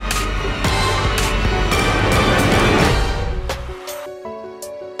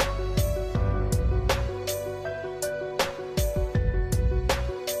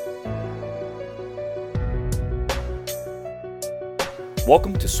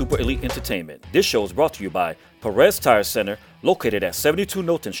Welcome to Super Elite Entertainment. This show is brought to you by Perez Tire Center, located at 72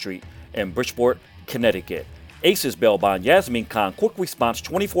 Milton Street in Bridgeport, Connecticut. Aces Bail Bond, Yasmin Khan, quick response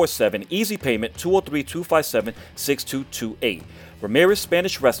 24/7, easy payment 203-257-6228. Ramirez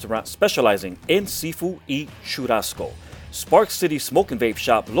Spanish Restaurant, specializing in seafood y churrasco. Spark City Smoke and Vape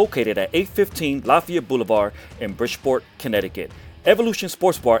Shop, located at 815 Lafayette Boulevard in Bridgeport, Connecticut. Evolution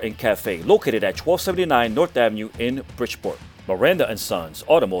Sports Bar and Cafe, located at 1279 North Avenue in Bridgeport. Miranda & Sons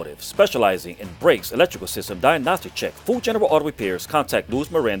Automotive, specializing in brakes, electrical system, diagnostic check, full general auto repairs. Contact Louis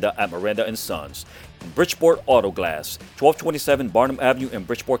Miranda at Miranda & Sons. Bridgeport Auto Glass, 1227 Barnum Avenue in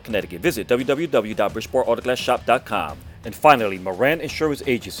Bridgeport, Connecticut. Visit www.bridgeportautoglassshop.com. And finally, Moran Insurance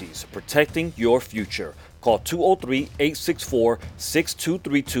Agencies, protecting your future. Call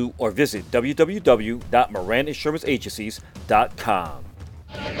 203-864-6232 or visit www.moraninsuranceagencies.com.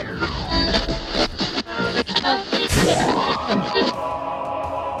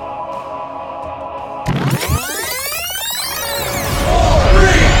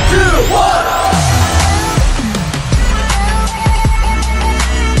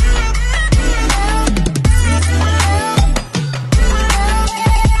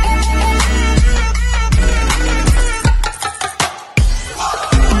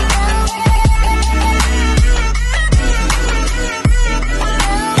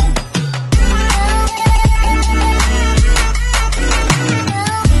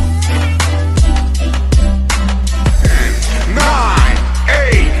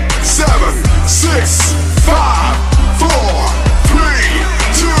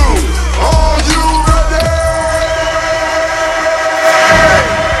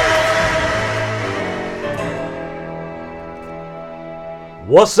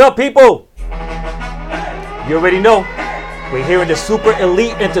 What's up, people? You already know, we're here in the Super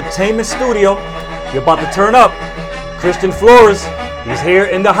Elite Entertainment Studio. You're about to turn up. Christian Flores, he's here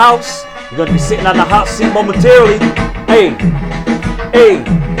in the house. You're going to be sitting on the hot seat momentarily. Hey, hey,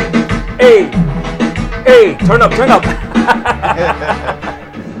 hey, hey, turn up, turn up.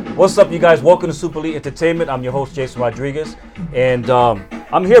 What's up, you guys? Welcome to Super Elite Entertainment. I'm your host, Jason Rodriguez. And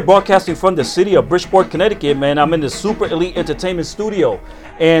I'm here broadcasting from the city of Bridgeport, Connecticut, man. I'm in the Super Elite Entertainment Studio.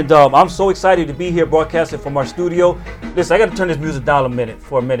 And I'm so excited to be here broadcasting from our studio. Listen, I got to turn this music down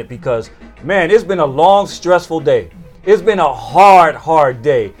for a minute because, man, it's been a long, stressful day. It's been a hard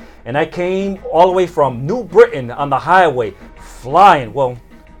day. And I came all the way from New Britain on the highway, flying. Well,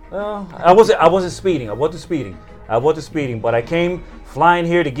 I wasn't speeding. I wasn't speeding, but I came flying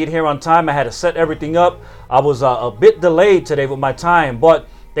here to get here on time. I had to set everything up. I was a bit delayed today with my time, but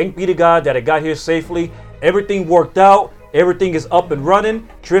thank be to God that I got here safely. Everything worked out. Everything is up and running.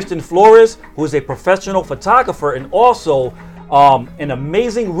 Tristan Flores, who is a professional photographer and also an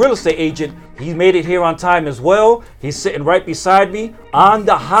amazing real estate agent, he made it here on time as well. He's sitting right beside me on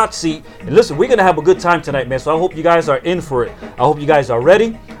the hot seat. And listen, we're going to have a good time tonight, man. So I hope you guys are in for it. I hope you guys are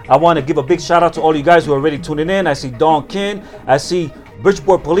ready. I want to give a big shout out to all you guys who are already tuning in. I see Don Ken. I see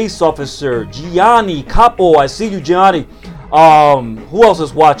Bridgeport Police Officer Gianni Capo. I see you, Gianni. Who else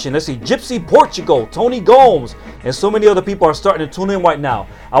is watching? Let's see, Gypsy Portugal, Tony Gomes, and so many other people are starting to tune in right now.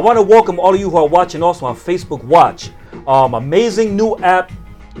 I want to welcome all of you who are watching also on Facebook Watch. Amazing new app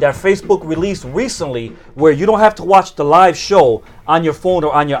that Facebook released recently where you don't have to watch the live show on your phone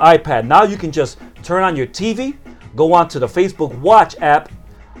or on your iPad. Now you can just turn on your TV, go on to the Facebook Watch app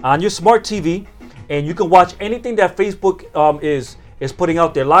on your smart TV, and you can watch anything that Facebook is putting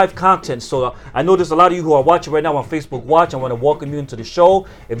out their live content. So I know there's a lot of you who are watching right now on Facebook Watch. I want to welcome you into the show.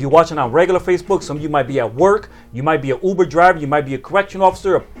 If you're watching on regular Facebook, some of you might be at work, you might be an Uber driver, you might be a correction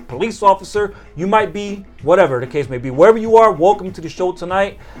officer, a police officer, you might be whatever the case may be. Wherever you are, welcome to the show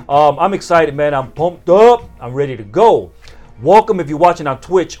tonight. I'm excited, man. I'm pumped up. I'm ready to go. Welcome if you're watching on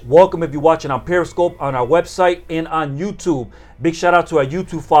Twitch. Welcome if you're watching on Periscope, on our website, and on YouTube. Big shout out to our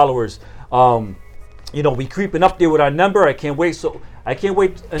YouTube followers. You know, we creeping up there with our number. I can't wait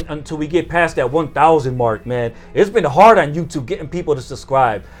until we get past that 1,000 mark, man. It's been hard on YouTube getting people to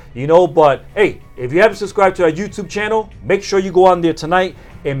subscribe, you know, but hey, if you haven't subscribed to our YouTube channel, make sure you go on there tonight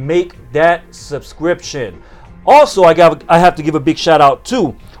and make that subscription. Also, I have to give a big shout out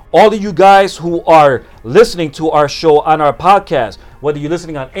to all of you guys who are listening to our show on our podcast, whether you're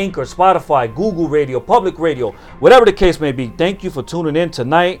listening on Anchor, Spotify, Google Radio, Public Radio, whatever the case may be. Thank you for tuning in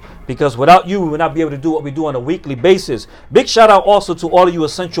tonight, because without you, we would not be able to do what we do on a weekly basis. Big shout out also to all of you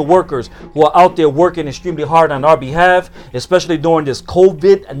essential workers who are out there working extremely hard on our behalf, especially during this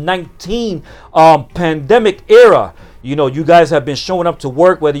COVID-19 pandemic era. You know, you guys have been showing up to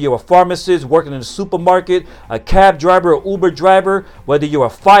work, whether you're a pharmacist, working in a supermarket, a cab driver, or Uber driver, whether you're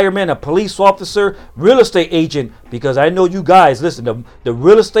a fireman, a police officer, real estate agent, because I know you guys, listen, the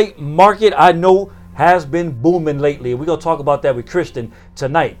real estate market, I know, has been booming lately. We're going to talk about that with Christian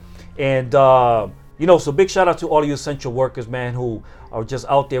tonight. And, you know, so big shout out to all of you essential workers, man, who are just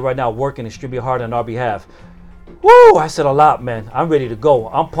out there right now working extremely hard on our behalf. Woo! I said a lot, man. I'm ready to go.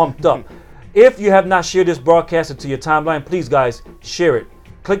 I'm pumped up. If you have not shared this broadcast into your timeline, please, guys, share it.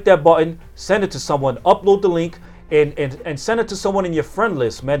 Click that button, send it to someone, upload the link, and send it to someone in your friend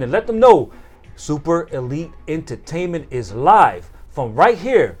list, man, and let them know Super Elite Entertainment is live from right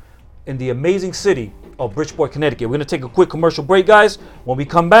here in the amazing city of Bridgeport, Connecticut. We're going to take a quick commercial break, guys. When we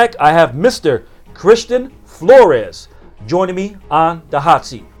come back, I have Mr. Christian Flores joining me on the hot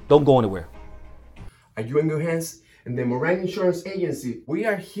seat. Don't go anywhere. Are you in good hands? In the Moran Insurance Agency, we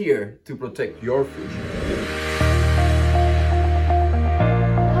are here to protect your future.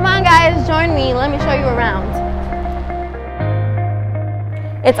 Come on, guys, join me. Let me show you around.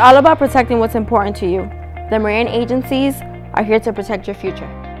 It's all about protecting what's important to you. The Moran Agencies are here to protect your future.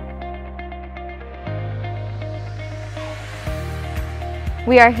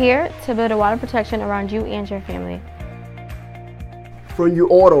 We are here to build a wall of protection around you and your family. From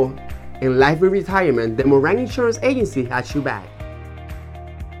your auto and life and retirement, the Moran Insurance Agency has you back.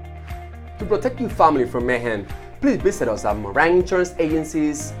 To protect your family from mayhem, please visit us at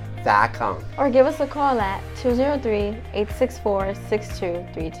moraninsuranceenagencies.com Or give us a call at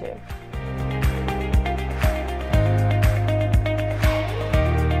 203-864-6232.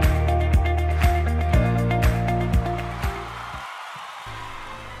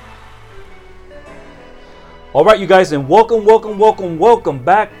 All right, you guys, and welcome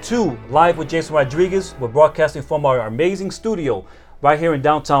back to Live with Jason Rodriguez. We're broadcasting from our amazing studio right here in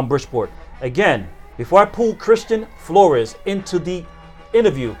downtown Bridgeport. Again, before I pull Christian Flores into the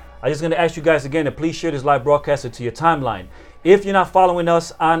interview, I'm just going to ask you guys again to please share this live broadcast into your timeline. If you're not following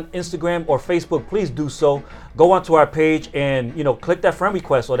us on Instagram or Facebook, please do so. Go onto our page and, you know, click that friend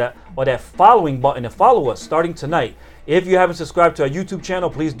request or that following button and follow us starting tonight. If you haven't subscribed to our YouTube channel,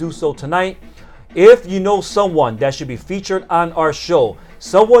 please do so tonight. If you know someone that should be featured on our show,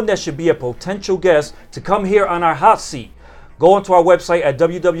 someone that should be a potential guest to come here on our hot seat, go onto our website at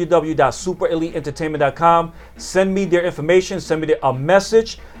www.supereliteentertainment.com. Send me their information, send me a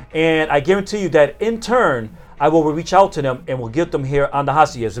message, and I guarantee you that in turn, I will reach out to them and we'll get them here on the hot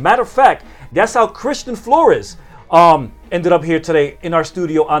seat. As a matter of fact, that's how Christian Flores ended up here today in our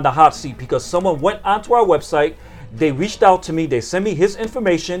studio on the hot seat, because someone went onto our website, they reached out to me, they sent me his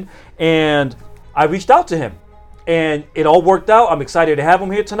information, and I reached out to him, and it all worked out. I'm excited to have him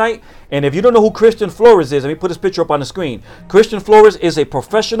here tonight. And if you don't know who Christian Flores is, let me put his picture up on the screen. Christian Flores is a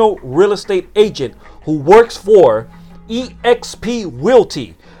professional real estate agent who works for eXp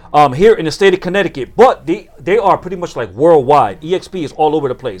Realty here in the state of Connecticut, but they are pretty much like worldwide. eXp is all over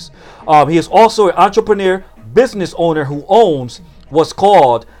the place. He is also an entrepreneur, business owner who owns what's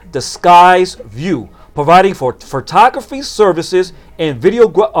called The Sky's View, providing for photography services and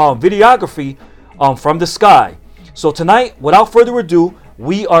videography from the sky. So tonight, without further ado,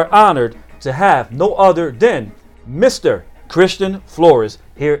 we are honored to have no other than Mr. Christian Flores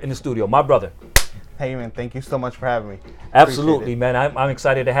here in the studio. My brother. Hey, man, thank you so much for having me. Absolutely, man. I'm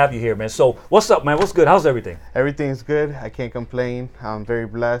excited to have you here, man. So what's up, man? What's good? How's everything? Everything's good. I can't complain. I'm very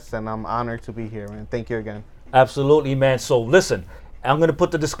blessed, and I'm honored to be here, man. Thank you again. Absolutely, man. So listen, I'm going to put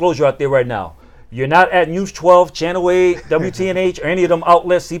the disclosure out there right now. You're not at News 12, Channel 8, WTNH, or any of them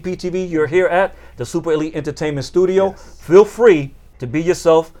outlets, CPTV. You're here at the Super Elite Entertainment Studio. Yes. Feel free to be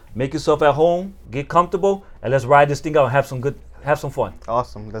yourself, make yourself at home, get comfortable, and let's ride this thing out and have some fun.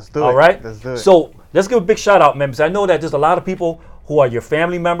 Awesome. Let's do it. All right? Let's do it. So let's give a big shout out, man, because I know that there's a lot of people who are your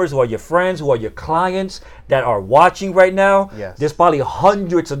family members, who are your friends, who are your clients that are watching right now. Yes. There's probably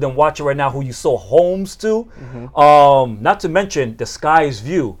hundreds of them watching right now who you sold homes to. Mm-hmm. Not to mention the Sky's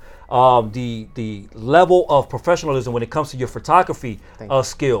View. The level of professionalism when it comes to your photography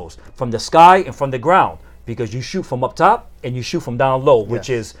skills from the sky and from the ground, because you shoot from up top and you shoot from down low, which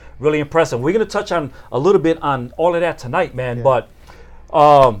is really impressive. We're going to touch on a little bit on all of that tonight, man. Yeah.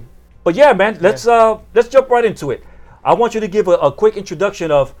 But yeah, man, let's jump right into it. I want you to give a quick introduction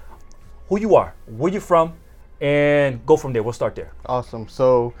of who you are, where you're from, and go from there. We'll start there. Awesome.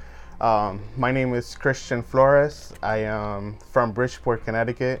 So my name is Christian Flores. I am from Bridgeport,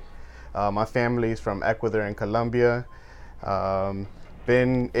 Connecticut. My family is from Ecuador and Colombia.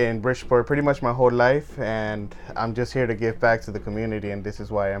 Been in Bridgeport pretty much my whole life, and I'm just here to give back to the community, and this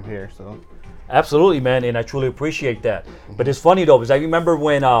is why I'm here. So, absolutely, man, and I truly appreciate that. But it's funny though, because I remember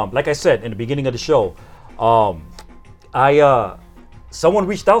when, like I said in the beginning of the show, someone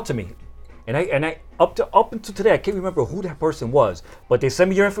reached out to me, and I up until today I can't remember who that person was, but they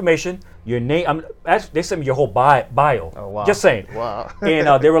sent me your information, your name. They sent me your whole bio. Oh, wow. Just saying. Wow.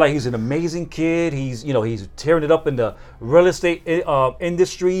 And they were like, he's an amazing kid. He's tearing it up in the real estate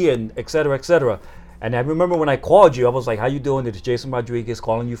industry and et cetera, et cetera. And I remember when I called you, I was like, how you doing? It's Jason Rodriguez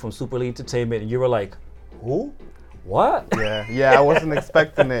calling you from Super Elite Entertainment. And you were like, who? What? Yeah, I wasn't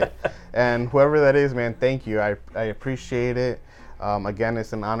expecting it. And whoever that is, man, thank you. I appreciate it. Again,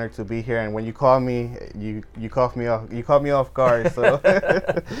 it's an honor to be here. And when you call me, you caught me off guard. So,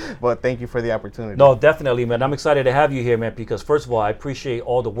 but thank you for the opportunity. No, definitely, man. I'm excited to have you here, man, because first of all, I appreciate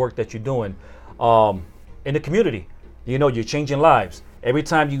all the work that you're doing in the community. You know, you're changing lives. Every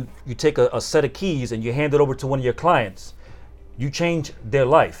time you take a set of keys and you hand it over to one of your clients, you change their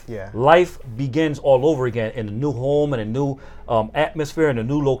life. Yeah. Life begins all over again in a new home and a new atmosphere and a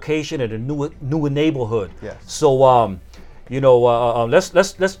new location and a new neighborhood. Yes. So,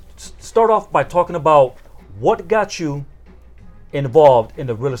 let's start off by talking about what got you involved in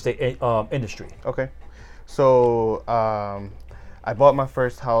the real estate industry. Okay. So I bought my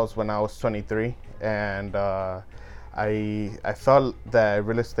first house when I was 23, and I felt that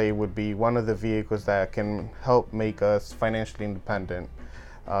real estate would be one of the vehicles that can help make us financially independent.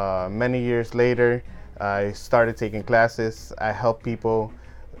 Many years later, I started taking classes. I help people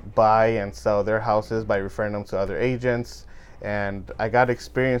buy and sell their houses by referring them to other agents. And I got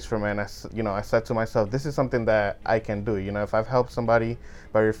experience from it. And I said to myself, this is something that I can do. You know, if I've helped somebody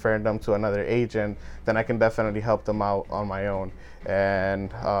by referring them to another agent, then I can definitely help them out on my own.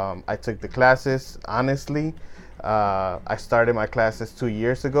 And I took the classes. Honestly, I started my classes 2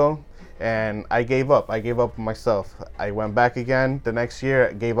 years ago, and I gave up. I gave up on myself. I went back again the next year,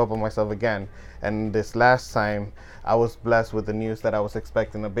 I gave up on myself again. And this last time, I was blessed with the news that I was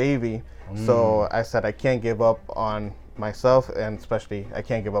expecting a baby. So I said, I can't give up on myself, and especially I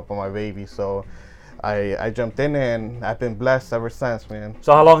can't give up on my baby. So I jumped in, and I've been blessed ever since, man.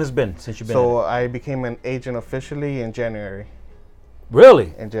 So how long has it been since you've been in So it? I became an agent officially in January.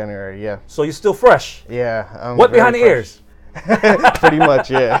 Really? In January, yeah. So you're still fresh? Yeah. I'm What very behind the fresh. ears? Pretty much,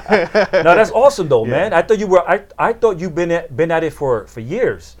 yeah. No, that's awesome though, Yeah. man. I thought you were. I thought you've been at it for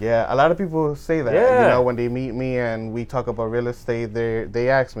years. Yeah, a lot of people say that. Yeah. You know, when they meet me and we talk about real estate, they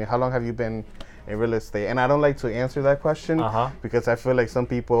ask me, how long have you been in real estate? And I don't like to answer that question because I feel like some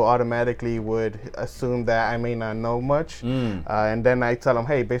people automatically would assume that I may not know much. And then I tell them,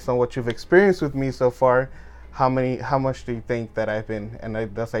 hey, based on what you've experienced with me so far, how much do you think that I've been? And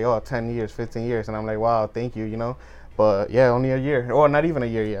they'll say, oh, 10 years, 15 years. And I'm like, wow, thank you, you know. But yeah, only a year, or not even a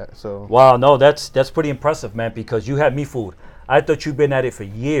year yet. So Wow, no, that's pretty impressive, man. Because you had me fooled. I thought you've been at it for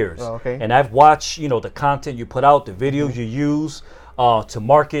years. Oh, okay. And I've watched, the content you put out, the videos you use to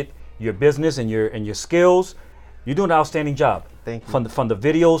market your business and your skills. You're doing an outstanding job. Thank you. From the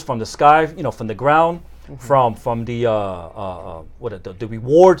videos, from the sky, from the ground, from the the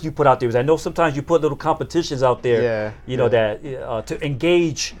rewards you put out there. Because I know sometimes you put little competitions out there. Yeah. That to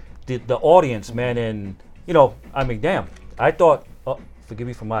engage the audience, man. And I mean, damn. I thought. Forgive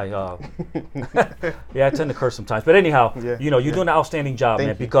me for my. Yeah, I tend to curse sometimes. But anyhow, Yeah. you're doing an outstanding job, Thank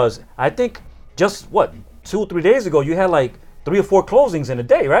man. you. Because I think just 2 or 3 days ago, you had like 3 or 4 closings in a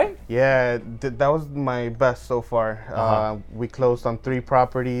day, right? Yeah, that was my best so far. We closed on 3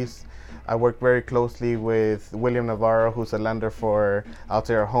 properties. I worked very closely with William Navarro, who's a lender for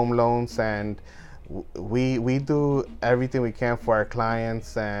Altair Home Loans, and we do everything we can for our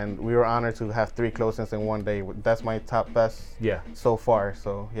clients, and we were honored to have 3 closings in one day. That's my top best Yeah. so far.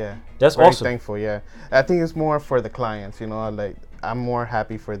 So yeah, That's very awesome. thankful. Yeah, I think it's more for the clients. Like I'm more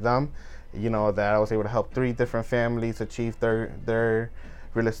happy for them. That I was able to help 3 different families achieve their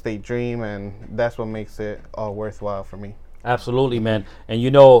real estate dream, and that's what makes it all worthwhile for me. Absolutely, man. And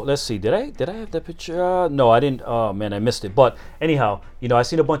let's see, did I have that picture? No, I didn't. Oh man, I missed it. But anyhow, I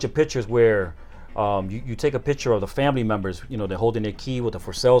seen a bunch of pictures where you take a picture of the family members. They're holding their key with a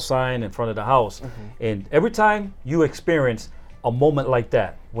for sale sign in front of the house. And every time you experience a moment like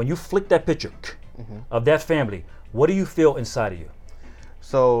that, when you flick that picture of that family, what do you feel inside of you?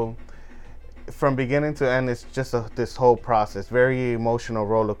 So from beginning to end, it's just this whole process, very emotional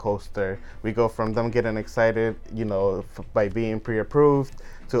roller coaster. We go from them getting excited, by being pre-approved,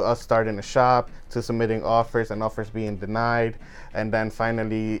 to us starting a shop, to submitting offers and offers being denied, and then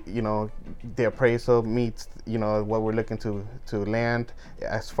finally, the appraisal meets, what we're looking to land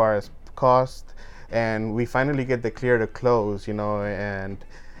as far as cost, and we finally get the clear to close, and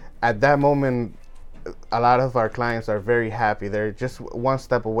at that moment, a lot of our clients are very happy. They're just one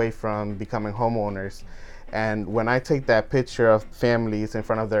step away from becoming homeowners. And when I take that picture of families in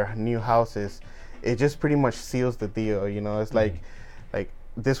front of their new houses, it just pretty much seals the deal. You know, it's like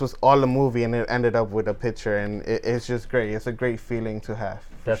this was all a movie, and it ended up with a picture, and it's just great. It's a great feeling to have.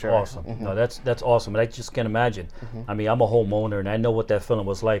 That's sure. awesome. No, that's awesome. And I just can't imagine. I mean, I'm a homeowner, and I know what that feeling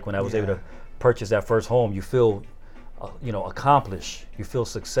was like when I was able to purchase that first home. You feel, accomplished. You feel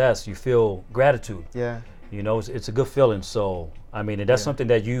success. You feel gratitude. Yeah. You know, it's a good feeling. So, I mean, and that's something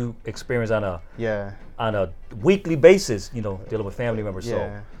that you experience on a weekly basis. Dealing with family members.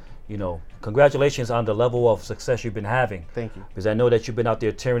 Yeah. So, congratulations on the level of success you've been having. Thank you. Because I know that you've been out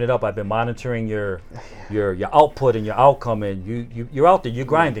there tearing it up. I've been monitoring your output and your outcome, and you're out there, you're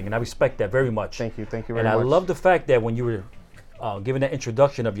grinding, and I respect that very much. Thank you very much. And I love the fact that when you were giving that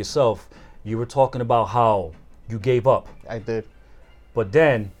introduction of yourself, you were talking about how you gave up. I did. But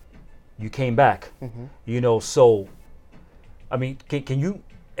then you came back. So, I mean, can you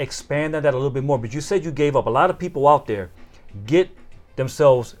expand on that a little bit more? But you said you gave up. A lot of people out there get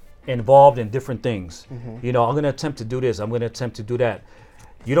themselves involved in different things. I'm going to attempt to do this. I'm going to attempt to do that.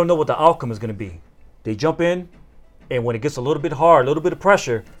 You don't know what the outcome is going to be. They jump in, and when it gets a little bit hard, a little bit of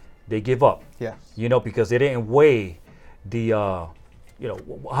pressure, they give up. Yes. Because they didn't weigh the,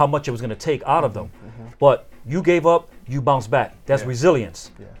 how much it was going to take out of them. But you gave up, you bounced back. That's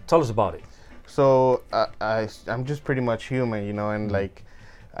resilience. Yeah. Tell us about it. So I'm just pretty much human, and like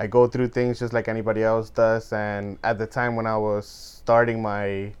I go through things just like anybody else does. And at the time when I was starting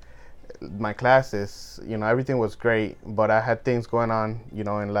my classes, everything was great, but I had things going on,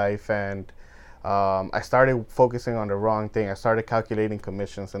 in life, and I started focusing on the wrong thing. I started calculating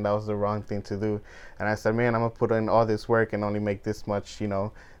commissions, and that was the wrong thing to do. And I said, man, I'm gonna put in all this work and only make this much,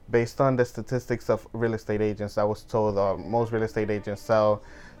 based on the statistics of real estate agents. I was told most real estate agents sell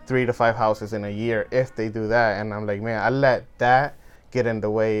 3 to 5 houses in a year if they do that. And I'm like, man, I let that get in the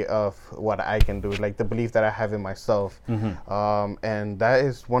way of what I can do, like the belief that I have in myself. And that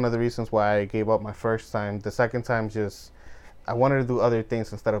is one of the reasons why I gave up my first time. The second time, just I wanted to do other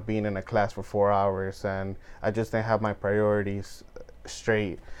things instead of being in a class for 4 hours, and I just didn't have my priorities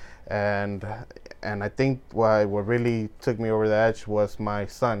straight. And I think what really took me over the edge was my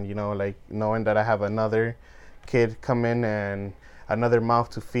son, like knowing that I have another kid come in and another mouth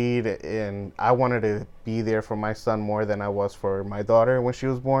to feed, and I wanted to be there for my son more than I was for my daughter when she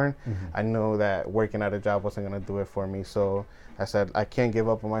was born. I knew that working at a job wasn't going to do it for me, so I said I can't give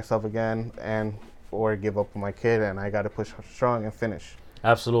up on myself again or give up on my kid, and I got to push strong and finish.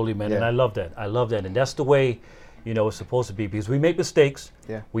 Absolutely, man. And I love that, and that's the way it's supposed to be, because we make mistakes,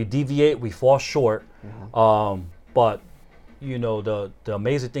 we deviate, we fall short, but the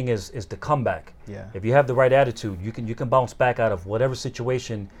amazing thing is the comeback. Yeah. If you have the right attitude, you can bounce back out of whatever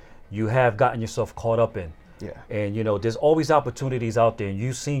situation you have gotten yourself caught up in. Yeah. And there's always opportunities out there, and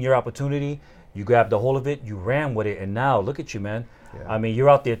you've seen your opportunity, you grabbed a hold of it, you ran with it, and now look at you, man. Yeah. I mean, you're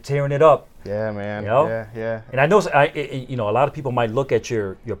out there tearing it up. Yeah, man. Yeah. And I know a lot of people might look at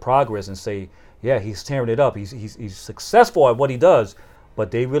your progress and say, yeah, he's tearing it up. He's successful at what he does, but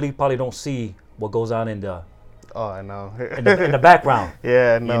they really probably don't see what goes on in the in the background.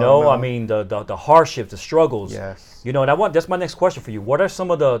 Yeah, no. I mean, the hardships, the struggles. Yes. And that's my next question for you. What are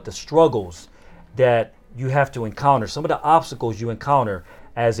some of the struggles that you have to encounter? Some of the obstacles you encounter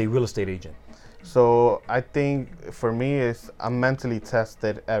as a real estate agent? So I think for me is I'm mentally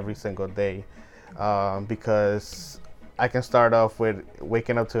tested every single day, because I can start off with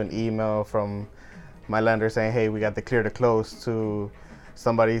waking up to an email from my lender saying, hey, we got the clear to close, to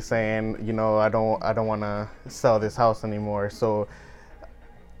somebody saying, I don't want to sell this house anymore. So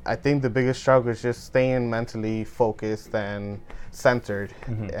I think the biggest struggle is just staying mentally focused and centered,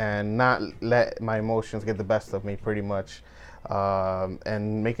 and not let my emotions get the best of me, pretty much,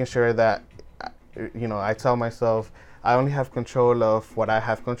 and making sure that I tell myself I only have control of what I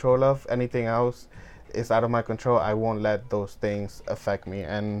have control of. Anything else is out of my control. I won't let those things affect me,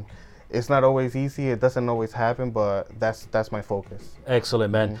 and it's not always easy. It doesn't always happen, but that's my focus.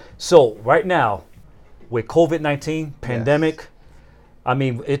 Excellent, man. So right now, with COVID-19 pandemic, I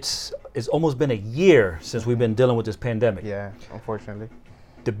mean, it's almost been a year since we've been dealing with this pandemic. Yeah, unfortunately.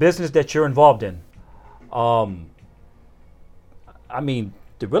 The business that you're involved in, I mean,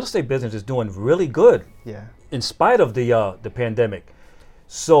 the real estate business is doing really good. Yeah. In spite of the pandemic.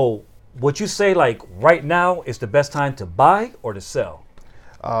 So would you say, like, right now is the best time to buy or to sell?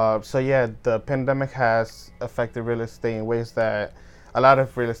 So yeah, the pandemic has affected real estate in ways that a lot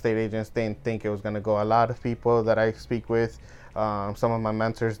of real estate agents didn't think it was going to go. A lot of people that I speak with, some of my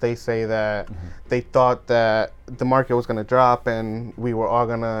mentors, they say that they thought that the market was going to drop and we were all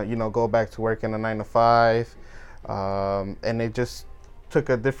going to, go back to work in a 9 to 5. And it just took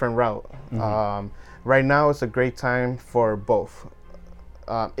a different route. Right now it's a great time for both.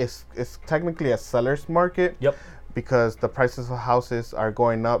 it's technically a seller's market. Yep. Because the prices of houses are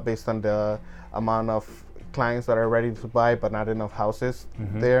going up based on the amount of clients that are ready to buy, but not enough houses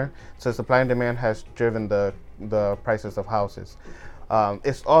there. So supply and demand has driven the prices of houses.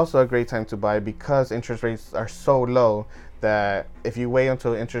 It's also a great time to buy because interest rates are so low that if you wait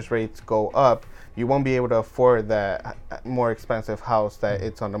until interest rates go up, you won't be able to afford that more expensive house that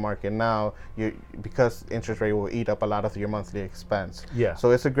it's on the market now. Because interest rate will eat up a lot of your monthly expense. Yeah.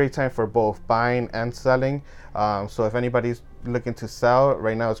 So it's a great time for both buying and selling. So if anybody's looking to sell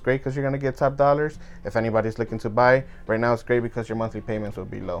right now, it's great because you're gonna get top dollars. If anybody's looking to buy right now, it's great because your monthly payments will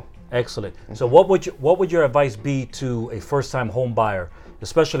be low. Excellent. So what would your advice be to a first-time home buyer,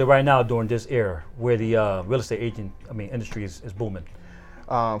 especially right now during this era where the real estate industry is booming?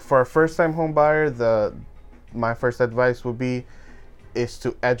 For a first-time home buyer, my first advice would be is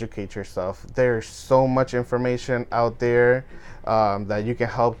to educate yourself. There's so much information out there that you can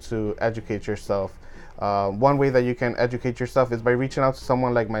help to educate yourself. One way that you can educate yourself is by reaching out to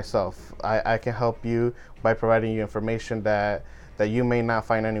someone like myself. I can help you by providing you information that you may not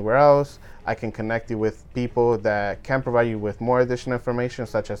find anywhere else. I can connect you with people that can provide you with more additional information,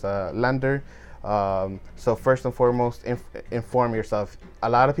 such as a lender. So first and foremost, inform yourself. A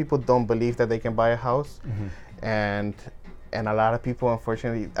lot of people don't believe that they can buy a house, and a lot of people,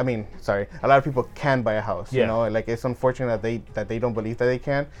 unfortunately, a lot of people can buy a house. Yeah. You know, like it's unfortunate that they don't believe that they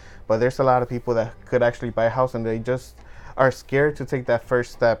can, but there's a lot of people that could actually buy a house and they just are scared to take that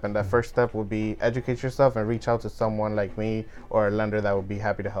first step. And that first step would be educate yourself and reach out to someone like me or a lender that would be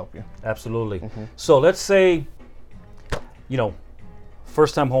happy to help you. Absolutely. So let's say,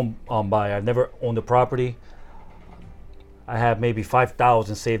 first-time home buyer. I've never owned a property. I have maybe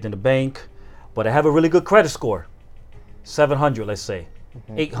 $5,000 saved in the bank, but I have a really good credit score, 700, let's say,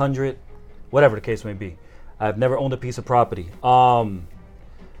 800, whatever the case may be. I've never owned a piece of property,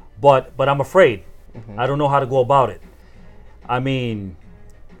 but I'm afraid. I don't know how to go about it. I mean,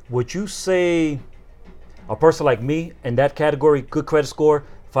 would you say a person like me in that category, good credit score,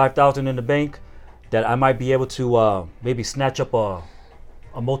 5,000 in the bank, that I might be able to maybe snatch up a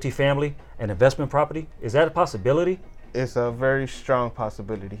multifamily, an investment property? Is that a possibility? It's a very strong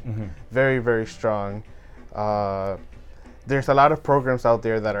possibility. Very, very strong. There's a lot of programs out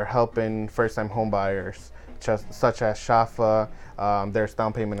there that are helping first-time home buyers, such as SHAFA. There's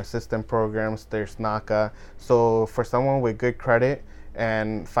down payment assistance programs. There's NACA. So for someone with good credit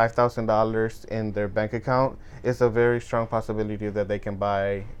and $5,000 in their bank account, it's a very strong possibility that they can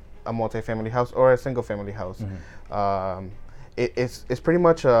buy a multifamily house or a single-family house. It's pretty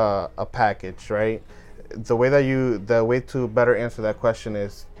much a package, right? The way to better answer that question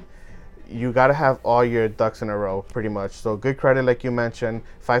is you got to have all your ducks in a row, pretty much. So good credit, like you mentioned,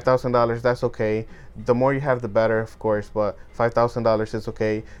 $5,000, that's okay. The more you have, the better, of course, but $5,000 is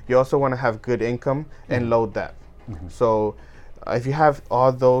okay. You also want to have good income and low debt. So if you have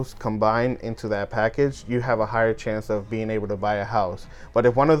all those combined into that package, you have a higher chance of being able to buy a house. But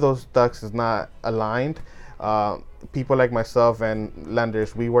if one of those ducks is not aligned, people like myself and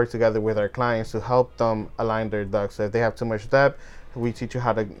lenders, we work together with our clients to help them align their ducks. So if they have too much debt, we teach you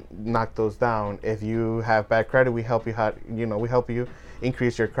how to knock those down. If you have bad credit, we help you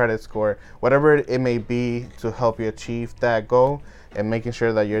increase your credit score, whatever it may be, to help you achieve that goal and making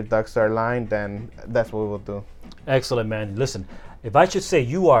sure that your ducks are aligned. Then that's what we'll do. Excellent, man. Listen, if I should say,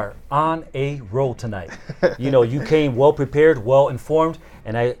 you are on a roll tonight. You came well prepared, well informed,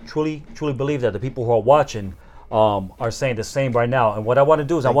 and I truly believe that the people who are watching are saying the same right now. And what I want to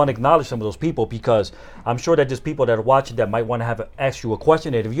do is I want to acknowledge some of those people, because I'm sure that there's people that are watching that might want to ask you a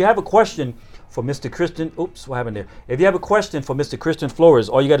question. And if you have a question for Mr. Christian, what happened there? If you have a question for Mr. Christian Flores,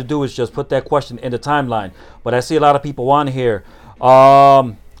 all you got to do is just put that question in the timeline. But I see a lot of people on here.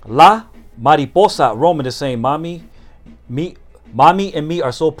 La Mariposa Roman is saying, Mommy and me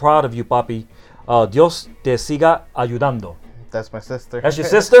are so proud of you, papi. Dios te siga ayudando. That's my sister. That's your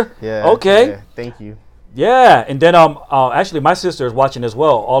sister? Yeah. Okay. Yeah, thank you. Yeah, and then actually my sister is watching as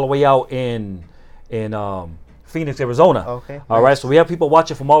well, all the way out in Phoenix, Arizona. Okay. All right, so we have people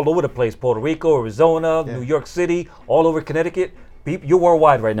watching from all over the place: Puerto Rico, Arizona, New York City, all over Connecticut. You're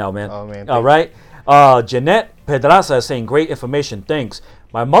worldwide right now, man. Oh man. All right. Jeanette Pedraza is saying great information. Thanks.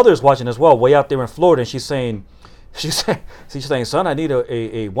 My mother's watching as well, way out there in Florida, and she's saying, son, I need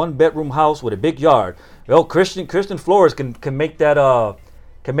a 1-bedroom house with a big yard. Well, Christian Flores can make that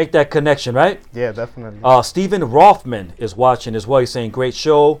connection, right? Yeah, definitely. Stephen Rothman is watching as well. He's saying great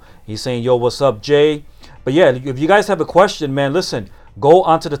show. He's saying, yo, what's up, Jay? But yeah, if you guys have a question, man, listen, go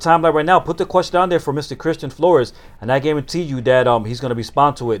onto the timeline right now. Put the question down there for Mr. Christian Flores, and I guarantee you that he's going to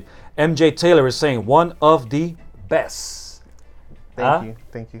respond to it. MJ Taylor is saying one of the best.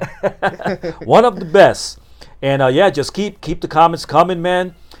 Thank you. One of the best. And yeah, just keep the comments coming,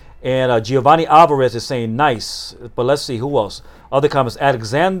 man. And Giovanni Alvarez is saying nice. But let's see who else. Other comments.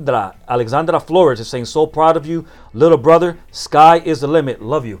 Alexandra Flores is saying so proud of you, little brother. Sky is the limit.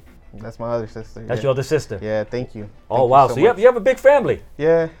 Love you. That's my other sister. That's your other sister. Yeah, thank you. Oh wow, so you have a big family.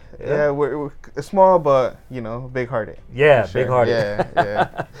 Yeah, we're small, but big-hearted. Yeah, sure. big-hearted.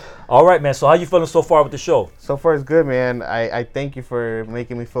 Yeah. All right, man. So how you feeling so far with the show? So far, it's good, man. I thank you for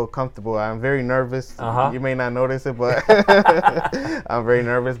making me feel comfortable. I'm very nervous. You may not notice it, but I'm very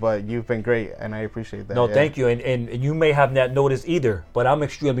nervous. But you've been great, and I appreciate that. No, thank you. And you may have not noticed either, but I'm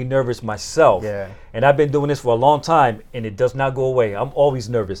extremely nervous myself. Yeah. And I've been doing this for a long time, and it does not go away. I'm always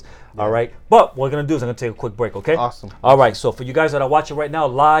nervous. Yeah. All right. But what we're gonna do is I'm gonna take a quick break. Okay. Awesome. All right. So for you guys that are watching right now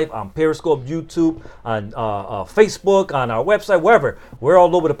live on Periscope, YouTube, on Facebook, on our website, wherever, we're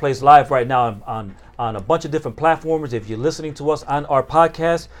all over the place live right now on a bunch of different platforms. If you're listening to us on our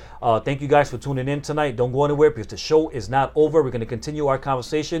podcast, thank you guys for tuning in tonight. Don't go anywhere because the show is not over. We're going to continue our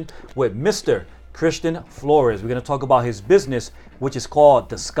conversation with Mr. Christian Flores. We're going to talk about his business, which is called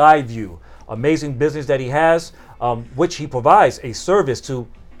The Sky View. Amazing business that he has, which he provides a service to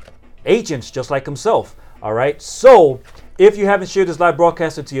agents just like himself. All right. So if you haven't shared this live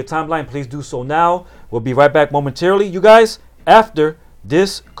broadcast into your timeline, please do so now. We'll be right back momentarily, you guys, after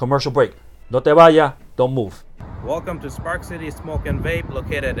this commercial break. No te vaya, don't move. Welcome to Spark City Smoke and Vape,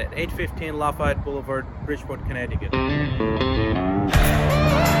 located at 815 Lafayette Boulevard, Bridgeport, Connecticut.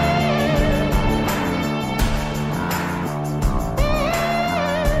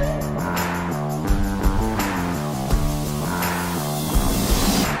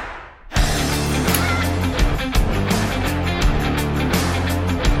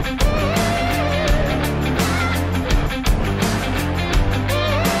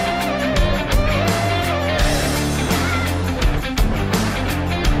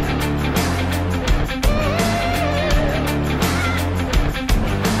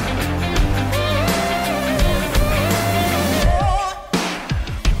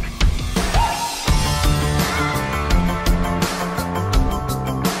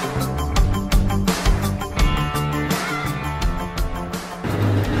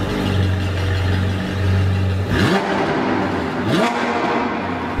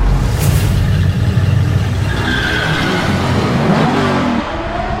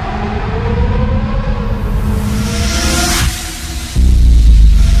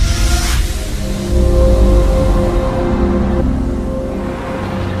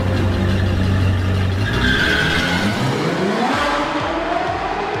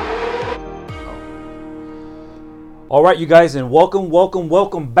 All right, you guys, and welcome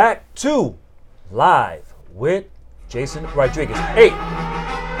back to Live with Jason Rodriguez. Hey,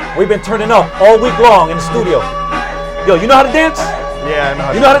 we've been turning up all week long in the studio. Yo, you know how to dance? Yeah, I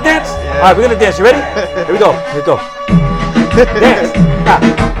know. You know how to dance? Yeah. All right, we're gonna dance. You ready? Here we go. Here we go. Dance.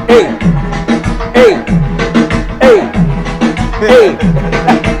 Hey, hey, hey,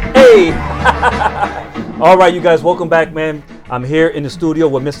 hey. All right, you guys, welcome back, man. I'm here in the studio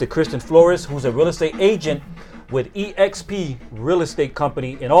with Mr. Christian Flores, who's a real estate agent with EXP Real Estate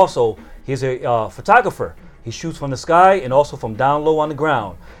Company, and also he's a photographer. He shoots from the sky and also from down low on the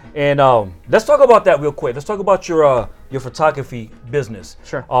ground. And let's talk about that real quick. Let's talk about your photography business.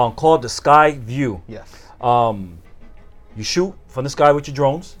 Sure. Called The Sky View. Yes. You shoot from the sky with your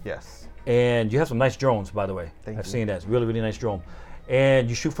drones. Yes. And you have some nice drones, by the way. Thank I've you. seen that. It's really, really nice drone. And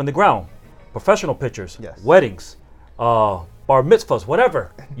you shoot from the ground. Professional pictures. Yes. Weddings. Bar mitzvahs,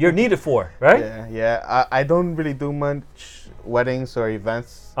 whatever you're needed for, right? Yeah. I don't really do much weddings or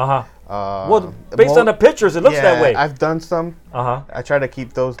events. Well, based on the pictures, it looks that way. I've done some. Uh-huh. I try to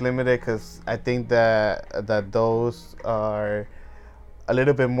keep those limited because I think that those are a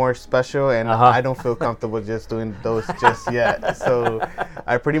little bit more special, and I don't feel comfortable just doing those just yet. So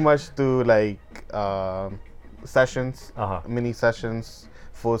I pretty much do like sessions, mini sessions,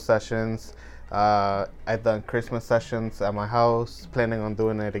 full sessions. I've done Christmas sessions at my house, planning on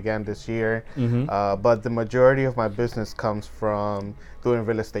doing it again this year. But the majority of my business comes from doing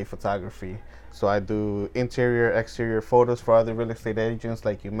real estate photography. So I do interior, exterior photos for other real estate agents,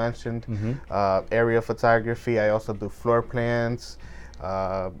 like you mentioned, area photography. I also do floor plans,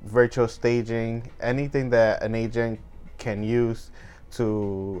 virtual staging, anything that an agent can use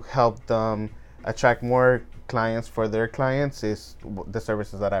to help them attract more clients for their clients is the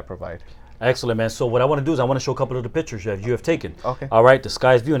services that I provide. Excellent, man. So what I want to do is I want to show a couple of the pictures that you have taken. Okay. All right, the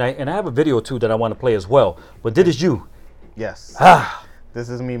sky's view, and I have a video too that I want to play as well. But this is you. Yes. Ah, This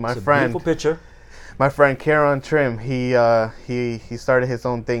is me, my it's a friend. beautiful picture. My friend Karen Trim, he started his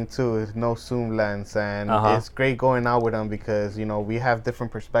own thing too, no zoom lens, and it's great going out with him because we have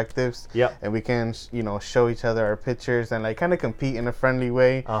different perspectives. Yep. And we can show each other our pictures and like kind of compete in a friendly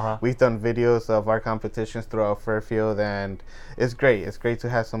way. We've done videos of our competitions throughout Fairfield, and it's great. It's great to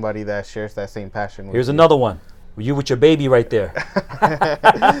have somebody that shares that same passion with Here's you. another one. You with your baby right there.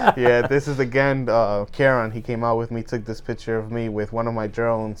 Yeah, this is again Karen. He came out with me, took this picture of me with one of my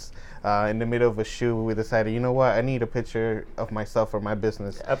drones in the middle of a shoot. We decided, you know what, I need a picture of myself for my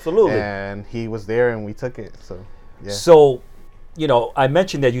business. Absolutely. And he was there and we took it. So yeah. So, I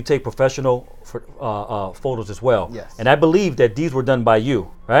mentioned that you take professional photos as well. Yes. And I believe that these were done by you,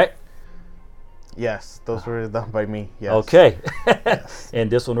 right? Yes, those were done by me. Yes. Okay. Yes. And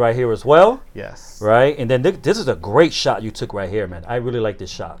this one right here as well. Yes. Right. And then this is a great shot you took right here, man. I really like this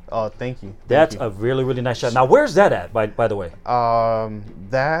shot. Oh, thank you. That's a really, really nice shot. Now, where's that at, by the way?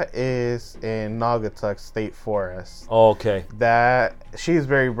 That is in Naugatuck State Forest. Okay. She's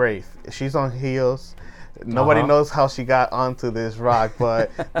very brave. She's on heels. Nobody knows how she got onto this rock, but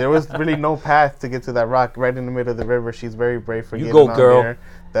there was really no path to get to that rock right in the middle of the river. She's very brave for getting on girl. there.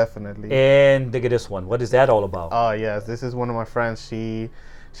 Definitely. And look at this one. What is that all about? Oh, yes. This is one of my friends. She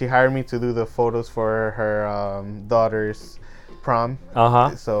hired me to do the photos for her daughter's prom.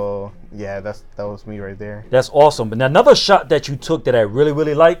 So, yeah, that was me right there. That's awesome. But now another shot that you took that I really,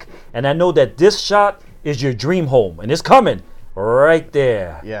 really like, and I know that this shot is your dream home, and it's coming right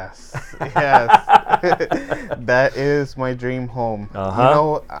there. Yes. Yes. That is my dream home.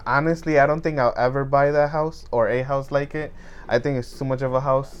 Honestly, I don't think I'll ever buy that house or a house like it. I think it's too much of a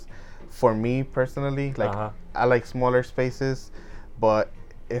house for me personally. Like I like smaller spaces, but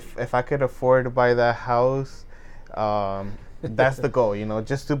if I could afford to buy that house, that's the goal.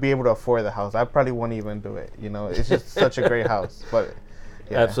 Just to be able to afford the house. I probably won't even do it. It's just such a great house. But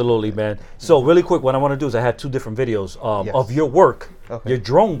yeah. Absolutely, man. So really quick, what I want to do is I had two different videos Yes. of your work, Okay. your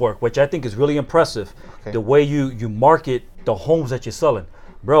drone work, which I think is really impressive. Okay. The way you market the homes that you're selling.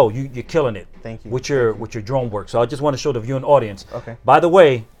 Bro, you're killing it. Thank you. With your drone work. So I just want to show the viewing audience. Okay. By the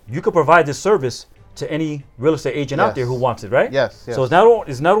way, you could provide this service to any real estate agent out Yes. there who wants it, right? Yes, So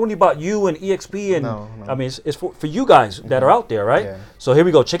it's not only about you and EXP and No. I mean it's for you guys that are out there, right? Yeah. So here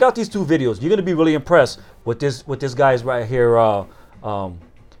we go. Check out these two videos. You're gonna be really impressed with this guy's right here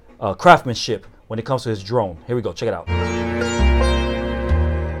craftsmanship when it comes to his drone. Here we go. Check it out.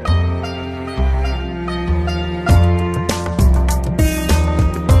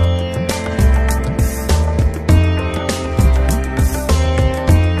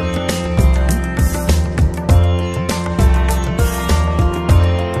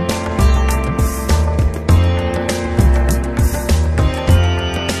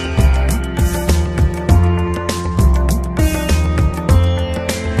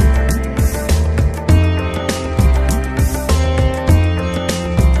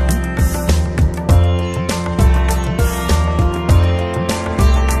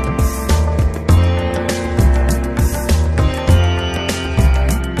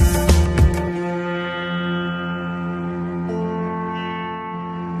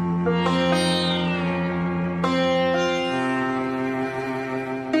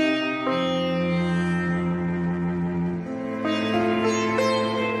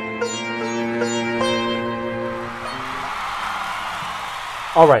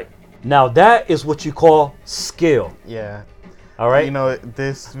 All right. Now that is what you call skill. Yeah. All right.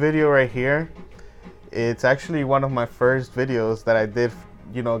 This video right here, it's actually one of my first videos that I did,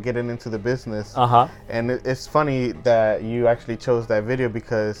 getting into the business. And it's funny that you actually chose that video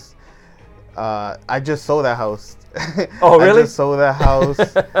because I just sold that house. Oh, really? I just sold that house,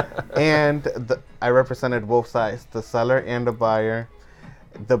 and I represented both sides, the seller and the buyer.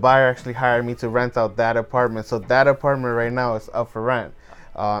 The buyer actually hired me to rent out that apartment. So that apartment right now is up for rent.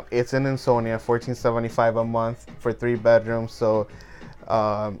 It's in Ansonia, $1,475 a month for 3 bedrooms. So,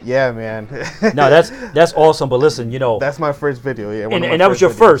 yeah, man. No, that's awesome. But listen, that's my first video. Yeah, and that was your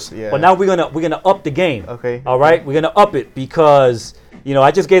videos. first. Yeah. But now we're gonna up the game. Okay. All right, we're gonna up it because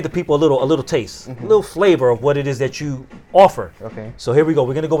I just gave the people a little taste, a little flavor of what it is that you offer. Okay. So here we go.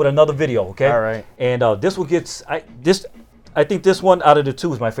 We're gonna go with another video. Okay. All right. And this one gets I think this one out of the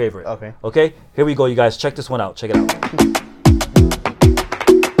two is my favorite. Okay. Okay. Here we go, you guys. Check this one out. Check it out.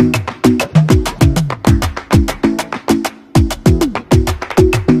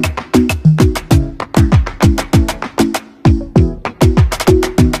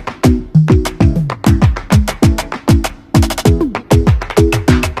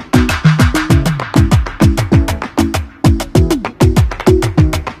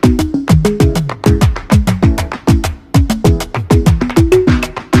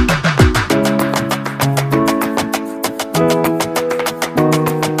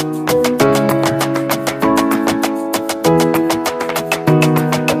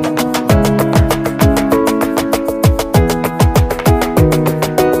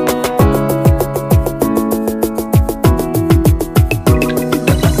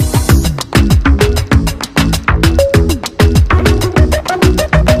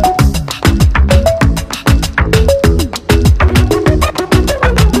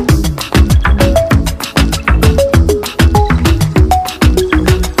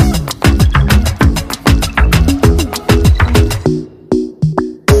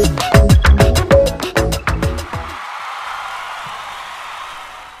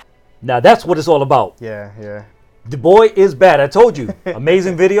 Now that's what it's all about. Yeah, yeah. The boy is bad. I told you.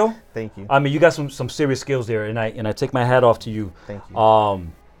 Amazing video. Thank you. I mean, you got some serious skills there, and I take my hat off to you. Thank you.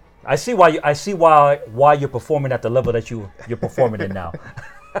 I see why you're performing at the level that you're performing in now.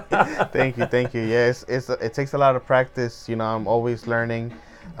 Thank you. Yeah, it takes a lot of practice. You know, I'm always learning.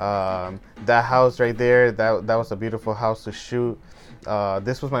 That house right there, that was a beautiful house to shoot.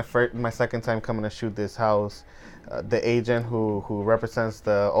 This was my second time coming to shoot this house. The agent who represents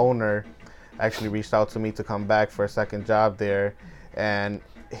the owner actually reached out to me to come back for a second job there, and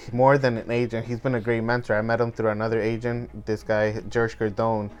more than an agent, he's been a great mentor. I met him through another agent, this guy George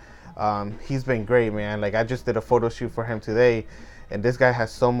Gardone. He's been great, man. Like, I just did a photo shoot for him today, and this guy has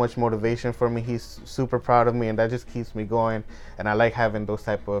so much motivation for me. He's super proud of me, and that just keeps me going, and I like having those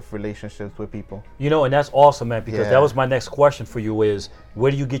type of relationships with people. You know, and that's awesome, man, because Yeah. that was my next question for you is,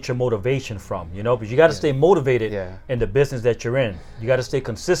 where do you get your motivation from? You know, because you got to stay motivated Yeah. in the business that you're in. You got to stay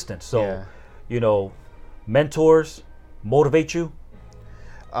consistent. So, Yeah. you know, mentors motivate you.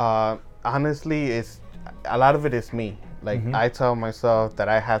 Honestly, it's a lot of it is me. Like, I tell myself that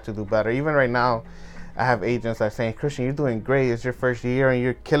I have to do better. Even right now, I have agents that are saying, Christian, you're doing great. It's your first year and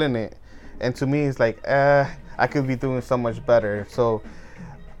you're killing it. And to me, it's like, I could be doing so much better. So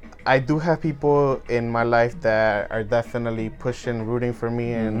I do have people in my life that are definitely pushing, rooting for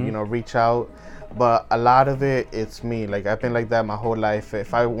me, and you know, reach out. But a lot of it, it's me. Like, I've been like that my whole life.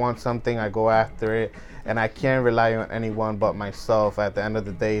 If I want something, I go after it, and I can't rely on anyone but myself at the end of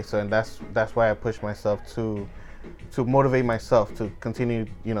the day. So, and that's why I push myself to motivate myself to continue,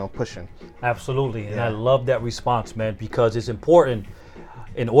 you know, pushing. Absolutely. And Yeah. I love that response, man, because it's important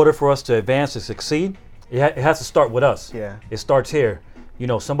in order for us to advance and succeed. It has to start with us. Yeah. It starts here. You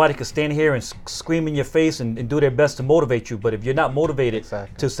know, somebody could stand here and scream in your face and do their best to motivate you. But if you're not motivated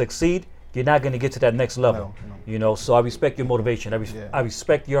Exactly. to succeed, you're not going to get to that next level. No. You know, so I respect your motivation. I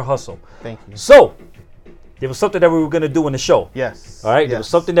respect your hustle. Thank you. So, there was something that we were going to do in the show. Yes. All right. There was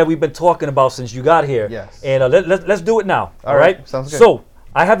something that we've been talking about since you got here. Yes. And let's do it now. All right. right. Sounds good. So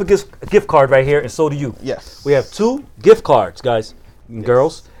I have a gift card right here, and so do you. Yes. We have 2 gift cards, guys and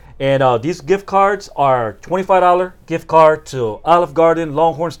girls. And these gift cards are $25 gift card to Olive Garden,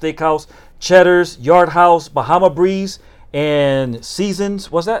 Longhorn Steakhouse, Cheddar's, Yard House, Bahama Breeze, and Seasons.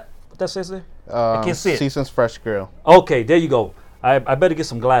 What's that? What that says there? I can't see it. Seasons Fresh Grill. Okay, there you go. I better get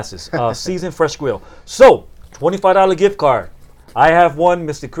some glasses. Seasoned Fresh Grill. So, $25 gift card. I have one.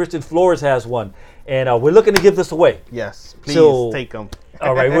 Mr. Christian Flores has one. And we're looking to give this away. Yes. Please So- take them.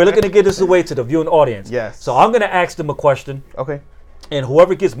 All right, we're looking to give this away to the viewing audience. Yes. So I'm going to ask them a question. Okay. And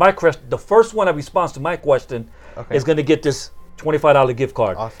whoever gets my question, the first one that responds to my question Okay. is going to get this $25 gift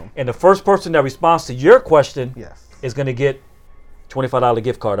card. Awesome. And the first person that responds to your question Yes. is going to get $25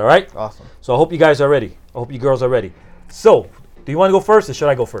 gift card, all right? Awesome. So I hope you guys are ready. I hope you girls are ready. So, do you want to go first or should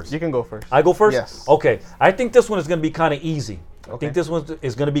I go first? You can go first. I go first? Yes. Okay. I think this one is going to be kind of easy. I think this one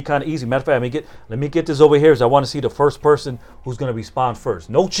is going to be kind of easy. Matter of fact, let me get this over here, as I want to see the first person who's going to respond first.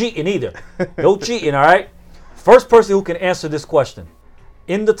 No cheating either. No cheating, all right? First person who can answer this question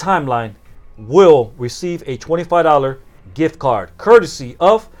in the timeline will receive a $25 gift card, courtesy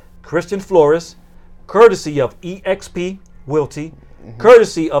of Christian Flores, courtesy of EXP Wilty,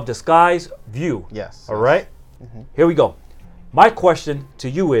 courtesy of the Skies View. Yes. All right? Here we go. My question to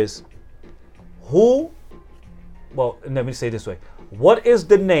you is, let me say it this way. What is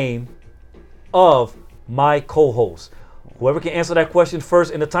the name of my co-host? Whoever can answer that question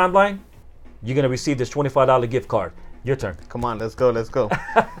first in the timeline, you're going to receive this $25 gift card. Your turn. Come on, let's go.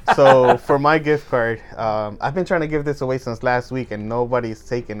 So for my gift card, I've been trying to give this away since last week and nobody's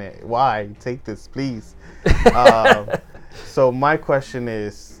taking it. Why? Take this, please. So my question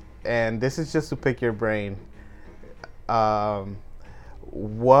is, and this is just to pick your brain,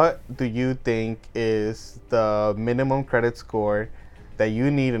 what do you think is the minimum credit score that you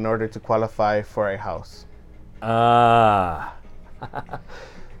need in order to qualify for a house?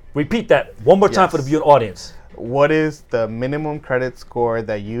 Repeat that one more time for the Yes. viewing audience. What is the minimum credit score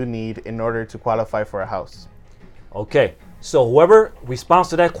that you need in order to qualify for a house? Okay, so whoever responds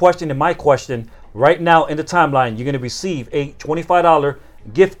to that question and my question right now in the timeline, you're going to receive a $25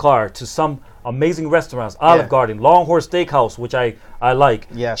 gift card to some amazing restaurants. Olive Yeah. Garden, Longhorn Steakhouse, which I like.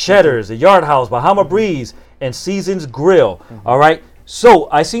 Yes. Cheddar's, the Yard House, Bahama Breeze, and Seasons Grill. All right. So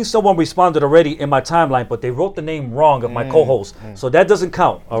I seen someone responded already in my timeline, but they wrote the name wrong of my co-host. So that doesn't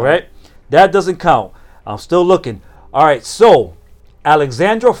count. All right. That doesn't count. I'm still looking. All right. So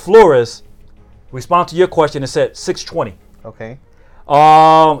Alexandra Flores responded to your question and said 620. Okay.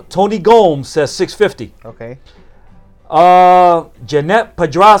 Tony Gomes says 650. Okay. Jeanette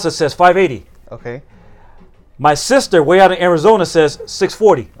Pedraza says 580. Okay. My sister, way out in Arizona, says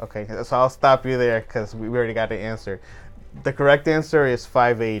 640. Okay, so I'll stop you there because we already got the answer. The correct answer is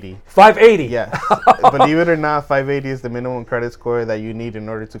 580. 580. Yes. Believe it or not, 580 is the minimum credit score that you need in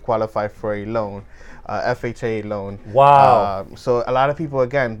order to qualify for a loan, FHA loan. Wow. So a lot of people,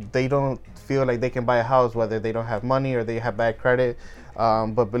 again, they don't feel like they can buy a house whether they don't have money or they have bad credit.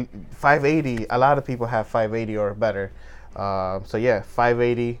 But 580, a lot of people have 580 or better. So yeah,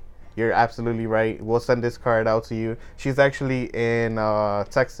 580. You're absolutely right. We'll send this card out to you. She's actually in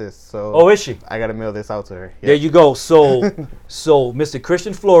Texas, so Oh, is she? I gotta mail this out to her. Yeah. There you go. So, Mr.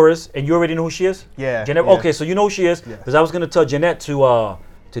 Christian Flores, and you already know who she is? Yeah, Jeanette. yeah. Okay, so you know who she is because I was gonna tell Jeanette to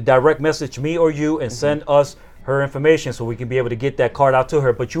direct message me or you and send us her information so we can be able to get that card out to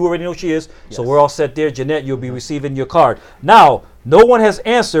her. But you already know who she is, so we're all set there. Jeanette, you'll be receiving your card. Now, no one has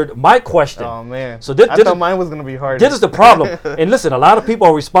answered my question. Oh man. So I thought mine was gonna be hard. This is the problem. And listen, a lot of people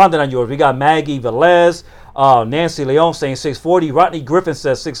are responding on yours. We got Maggie Velez, Nancy Leon saying 640. Rodney Griffin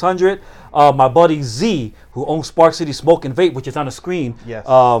says 600. My buddy Z, who owns Spark City Smoke and Vape, which is on the screen. Yes.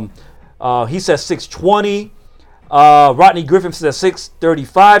 He says 620. Rodney Griffin says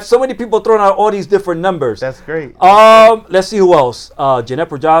 635. So many people throwing out all these different numbers. That's great. Let's see who else. Jeanette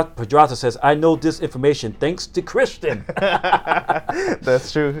Pedraza says, I know this information thanks to Christian.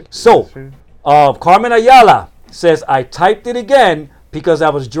 That's true. So, That's true. Carmen Ayala says, I typed it again because I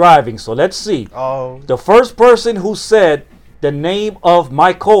was driving. So let's see. Oh, The first person who said the name of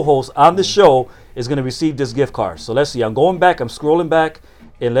my co-host on the show is going to receive this gift card. So let's see. I'm going back. I'm scrolling back.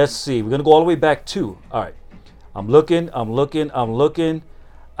 And let's see. We're going to go all the way back to. All right. I'm looking.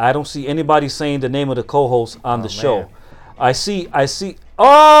 I don't see anybody saying the name of the co-host on the show. man. I see.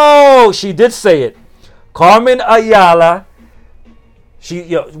 Oh, she did say it. Carmen Ayala.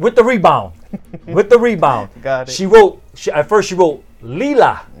 With the rebound. Got it. She wrote, at first she wrote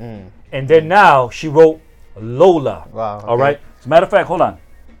Lila. And then now she wrote Lola. Wow, All okay. right. As a matter of fact, hold on.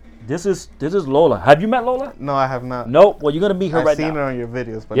 This is Lola. Have you met Lola? no, I have not. No. Well, you're gonna meet her I've right seen now. her on your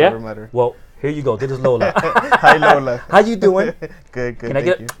videos, but Yeah. never met her. Well, here you go. This is Lola. Hi, Lola. How you doing? Good. Can I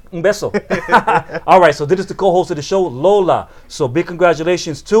Thank get un beso? All right. So this is the co-host of the show, Lola. So big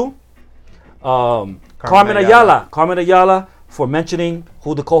congratulations to Carmen Ayala. Carmen Ayala for mentioning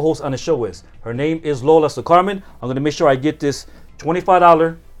who the co-host on the show is. Her name is Lola. So Carmen, I'm gonna make sure I get this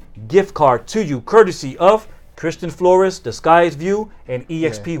 $25 gift card to you, courtesy of Christian Flores, The Sky's View, and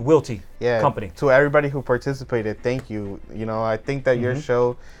EXP Wilty Company. To everybody who participated, thank you. You know, I think that your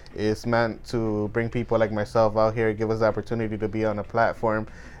show is meant to bring people like myself out here, give us the opportunity to be on a platform,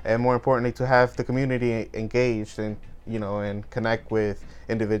 and more importantly, to have the community engaged and, you know, and connect with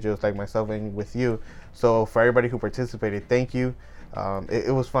individuals like myself and with you. So for everybody who participated, thank you.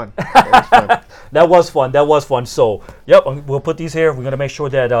 It was fun. It was fun. That was fun. So, yep, we'll put these here. We're gonna make sure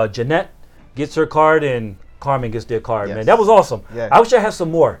that Jeanette gets her card and Carmen gets their card. Yes. Man, that was awesome. Yeah. I wish I had some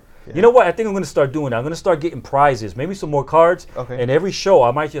more. You know what? I think I'm gonna start doing that. I'm gonna start getting prizes, maybe some more cards. Okay. And every show,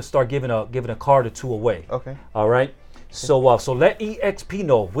 I might just start giving a card or two away. Okay. All right. So so let EXP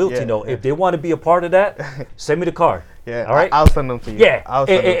know, Wilty Yeah, know, yeah. if they want to be a part of that. Send me the card. Yeah. All right. I'll send them to you. Yeah. I'll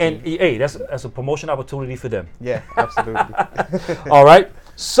send them And to you. hey, that's a promotion opportunity for them. Yeah, absolutely. All right.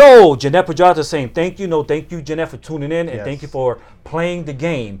 So Jeanette Pedraza saying thank you. No, thank you, Jeanette, for tuning in, and Yes. thank you for playing the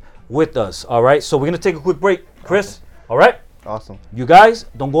game with us. All right. So we're gonna take a quick break, Chris. All right. Awesome. You guys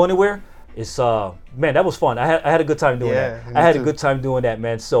don't go anywhere. It's man, that was fun. I had a good time doing Yeah, that. me I had too. a good time doing that,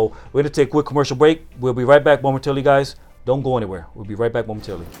 man. So we're gonna take a quick commercial break. We'll be right back momentarily, guys. Don't go anywhere. We'll be right back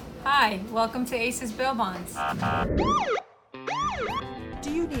momentarily. Hi, welcome to Aces Bail Bonds.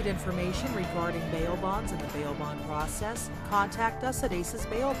 Do you need information regarding bail bonds and the bail bond process? Contact us at Aces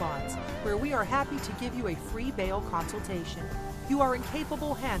Bail Bonds, where we are happy to give you a free bail consultation. You are in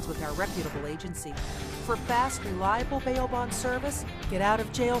capable hands with our reputable agency. For fast, reliable bail bond service, get out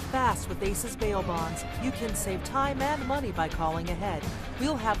of jail fast with Aces Bail Bonds. You can save time and money by calling ahead.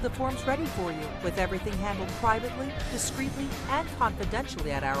 We'll have the forms ready for you, with everything handled privately, discreetly, and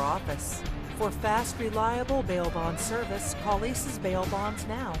confidentially at our office. For fast, reliable bail bond service, call Aces Bail Bonds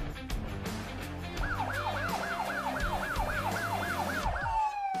now.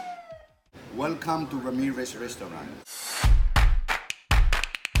 Welcome to Ramirez Restaurant.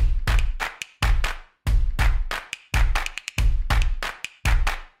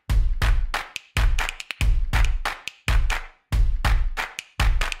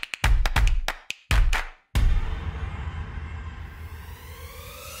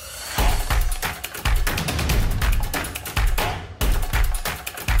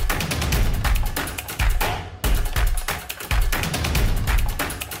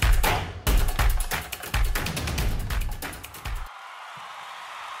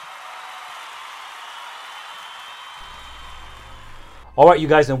 All right, you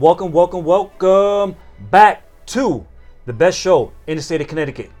guys, and welcome back to the best show in the state of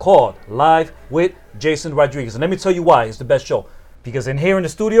Connecticut, called Live with Jason Rodriguez. And let me tell you why it's the best show. Because in here in the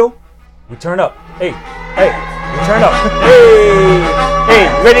studio, we turn up. Hey, we turn up. Hey,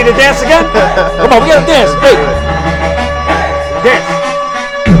 ready to dance again? Come on, we gotta dance. Hey, dance.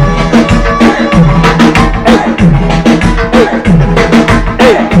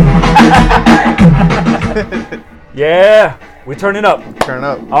 Yeah, we're turning up. Turn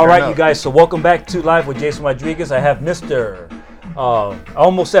up. All turn right, up. you guys. So welcome back to Live with Jason Rodriguez. I have Mr. I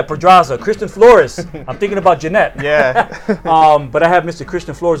almost said Pedraza, Christian Flores. I'm thinking about Jeanette. Yeah. But I have Mr.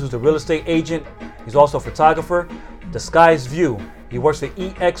 Christian Flores, who's a real estate agent. He's also a photographer. The Sky's View. He works for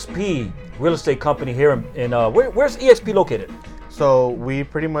EXP Real Estate Company here in where's EXP located? So we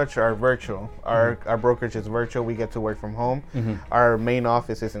pretty much are virtual. Our brokerage is virtual. We get to work from home. Our main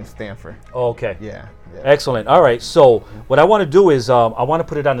office is in Stanford. Okay. Yeah. Excellent. All right. So what I want to do is I want to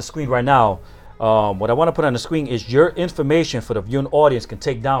put it on the screen right now. What I want to put on the screen is your information for the viewing audience can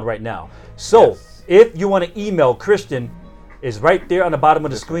take down right now. So if you want to email Christian, is right there on the bottom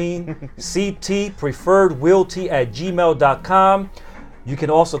of the screen, ctpreferredwilty@gmail.com. You can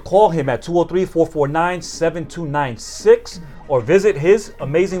also call him at 203-449-7296 or visit his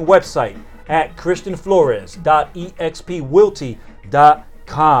amazing website at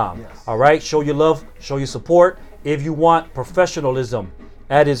christianflores.expwilty.com. All right, show your love, show your support. If you want professionalism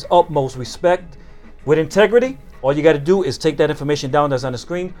at his utmost respect with integrity, all you got to do is take that information down that's on the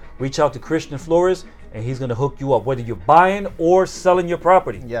screen, reach out to Christian Flores, and he's going to hook you up, whether you're buying or selling your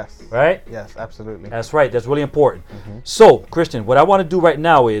property. Yes. Right? Yes, absolutely. That's right. That's really important. So, Christian, what I want to do right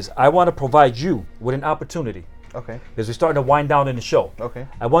now is I want to provide you with an opportunity. Okay. Because we're starting to wind down in the show. Okay.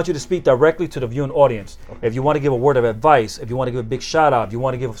 I want you to speak directly to the viewing audience. If you want to give a word of advice, if you want to give a big shout out, if you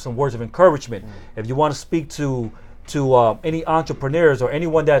want to give some words of encouragement, if you want to speak to any entrepreneurs or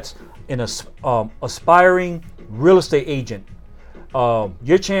anyone that's an aspiring real estate agent,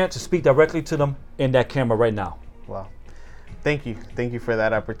 your chance to speak directly to them in that camera right now. Wow. Thank you for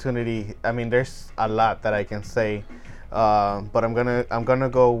that opportunity. I mean, there's a lot that I can say, but I'm gonna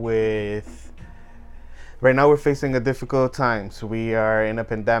go with. Right now, we're facing a difficult times. We are in a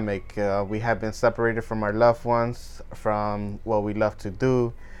pandemic. We have been separated from our loved ones, from what we love to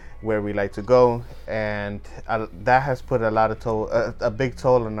do, where we like to go, and that has put a big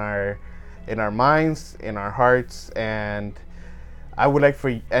toll in our minds, in our hearts. And I would like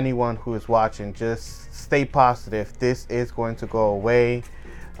for anyone who is watching, just stay positive. This is going to go away.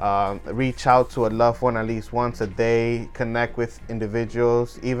 Reach out to a loved one at least once a day. Connect with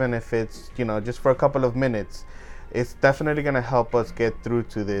individuals, even if it's just for a couple of minutes. It's definitely going to help us get through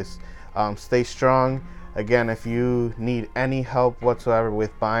to this. Stay strong. Again, if you need any help whatsoever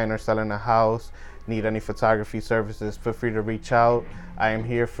with buying or selling a house, need any photography services, feel free to reach out. I am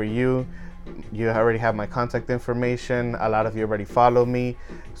here for you. You already have my contact information. A lot of you already follow me.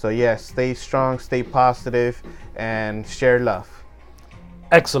 So yes, stay strong, stay positive, and share love.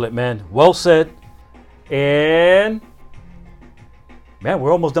 Excellent, man. Well said. And man,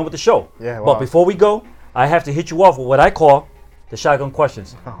 we're almost done with the show. Yeah. Wow. But before we go, I have to hit you off with what I call the shotgun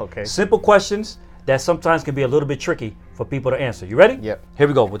questions. Okay. Simple questions that sometimes can be a little bit tricky for people to answer. You ready? Yep. Here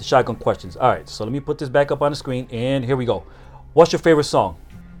we go with the shotgun questions. All right, so let me put this back up on the screen, and here we go. What's your favorite song?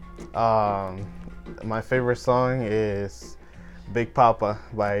 My favorite song is Big Papa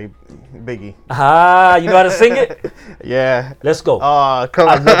by Biggie. Ah, you know how to sing it? Yeah. Let's go. Come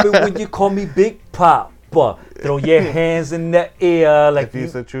I on. love it when you call me Big Papa. Throw your hands in the air like If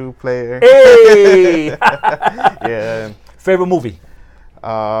he's a true player. Hey! Yeah. Favorite movie?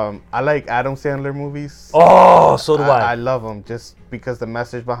 I like Adam Sandler movies. Oh, so do I. I love them just because the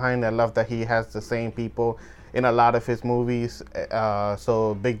message behind it. I love that he has the same people in a lot of his movies.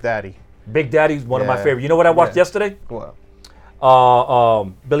 So Big Daddy. Big Daddy's one of my Yeah. favorite. You know what I watched yesterday? Wow.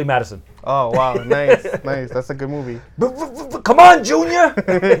 Billy Madison. Oh wow, nice, nice. That's a good movie. Come on, Junior.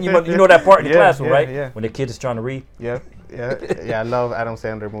 you know that part in the classroom, yeah, right? yeah. When the kid is trying to read. Yeah. I love Adam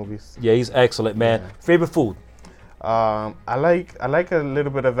Sandler movies. Yeah, he's excellent, man. Favorite food? I like a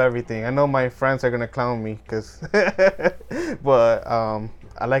little bit of everything. I know my friends are gonna clown me, but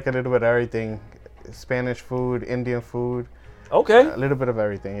I like a little bit of everything. Spanish food, Indian food. Okay. A little bit of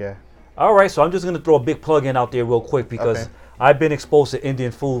everything, yeah. All right, so I'm just gonna throw a big plug in out there real quick because Okay. I've been exposed to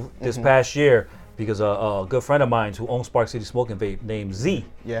Indian food this past year because a good friend of mine who owns Spark City Smoking Vape named Z.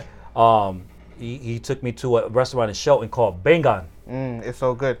 Yeah. He took me to a restaurant in Shelton called Bangan. It's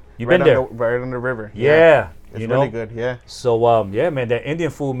so good. You right been there? Right on the river. Yeah. It's you really know? good, yeah. So yeah, man, that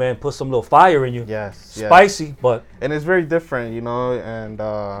Indian food, man, put some little fire in you. Yes. Spicy, but and it's very different, and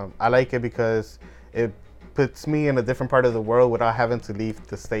I like it because it puts me in a different part of the world without having to leave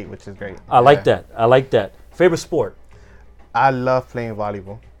the state, which is great. I like that. I like that. Favorite sport? I love playing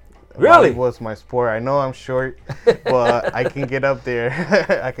volleyball. Really? Volleyball is my sport. I know I'm short, but I can get up there.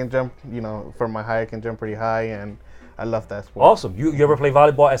 I can jump, from my height, I can jump pretty high, and I love that sport. Awesome. You ever play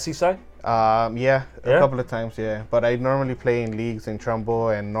volleyball at Seaside? Yeah, a couple of times, yeah. But I normally play in leagues in Trumbull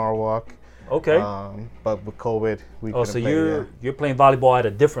and Norwalk. Okay. But with COVID, we couldn't so play. you're playing volleyball at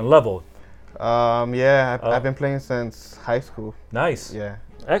a different level. I've been playing since high school. Nice. Yeah.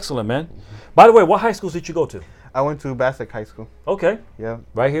 Excellent, man. By the way, what high schools did you go to? I went to Bassick High School. Okay. Yeah.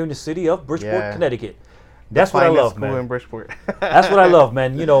 Right here in the city of Bridgeport, Yeah. Connecticut. That's what I love, School man. in Bridgeport. That's what I love,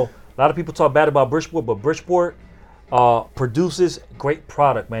 man. A lot of people talk bad about Bridgeport, but Bridgeport produces great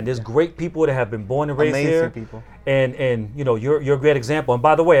product, man. There's great people that have been born and raised Amazing here. people. And you're a great example. And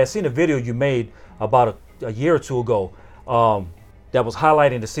by the way, I seen a video you made about a year or two ago that was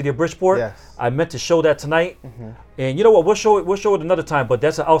highlighting the city of Bridgeport. Yes. I meant to show that tonight. And you know what? We'll show it another time. But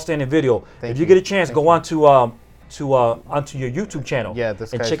that's an outstanding video. Thank if you you. get a chance, Thank go you. onto your YouTube channel. Yeah, the and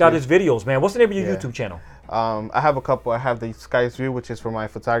Sky's check out View. his videos, man. What's the name of your Yeah. YouTube channel? I have a couple. I have the Sky's View, which is for my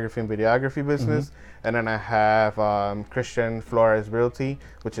photography and videography business, and then I have Christian Flores Realty,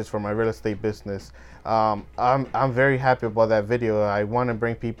 which is for my real estate business. I'm very happy about that video. I want to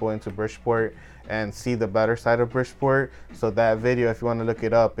bring people into Bridgeport and see the better side of Bridgeport. So that video, if you want to look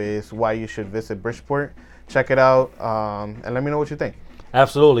it up, is why you should visit Bridgeport. Check it out, and let me know what you think.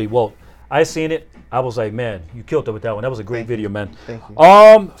 Absolutely. Well, I seen it. I was like, man, you killed it with that one. That was a great Thank you. video, man. Thank you.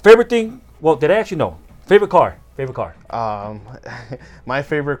 Favorite thing? Well, did I actually know? Favorite car? My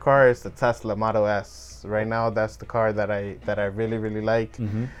favorite car is the Tesla Model S. Right now, that's the car that I really, really like.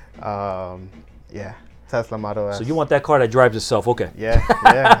 Yeah, Tesla Model S. So you want that car that drives itself? Okay. Yeah.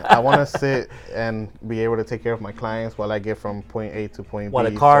 I want to sit and be able to take care of my clients while I get from point A to point B. While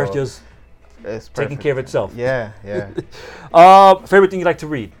the car is so just it's taking perfect. care of itself. Yeah. Favorite thing you like to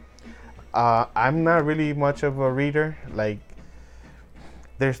read? I'm not really much of a reader. Like,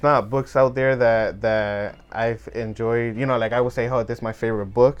 there's not books out there that I've enjoyed. Like I would say, oh, this is my favorite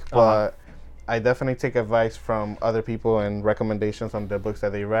book, but I definitely take advice from other people and recommendations on the books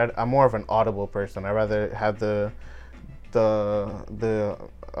that they read. I'm more of an audible person. I rather have the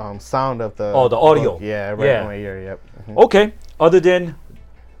sound of the the audio. book. Yeah, right in my ear. Yep. Okay. Other than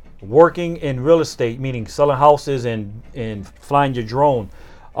working in real estate, meaning selling houses and flying your drone,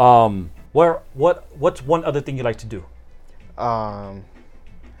 what's one other thing you like to do?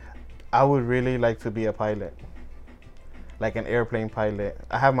 I would really like to be a pilot, like an airplane pilot.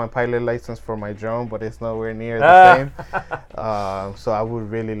 I have my pilot license for my drone, but it's nowhere near the same. So I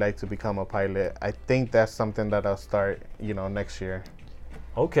would really like to become a pilot. I think that's something that I'll start, next year.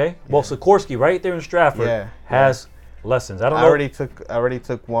 Okay. Well, Sikorsky right there in Stratford has lessons. I already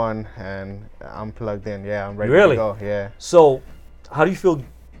took one, and I'm plugged in. Yeah, I'm ready Really? to go. Yeah. So, how do you feel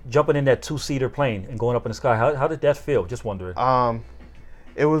jumping in that 2-seater plane and going up in the sky? How did that feel? Just wondering.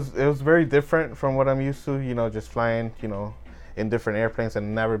 It was very different from what I'm used to, just flying, in different airplanes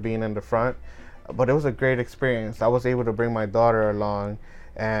and never being in the front. But it was a great experience. I was able to bring my daughter along,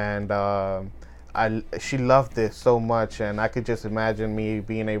 and she loved it so much, and I could just imagine me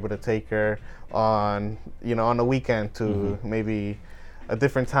being able to take her on a weekend to maybe a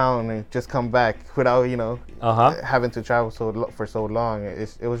different town and just come back without, having to travel for so long.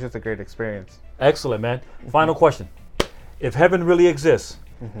 It was just a great experience. Excellent, man. Final question. If heaven really exists,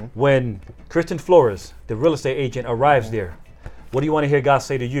 when Christian Flores, the real estate agent, arrives there, what do you want to hear God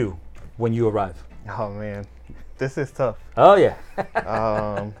say to you when you arrive? Oh, man. This is tough. Oh, yeah.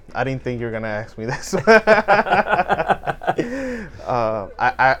 I didn't think you were going to ask me this.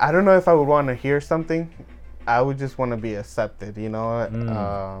 I don't know if I would want to hear something. I would just want to be accepted,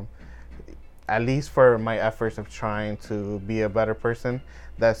 at least for my efforts of trying to be a better person.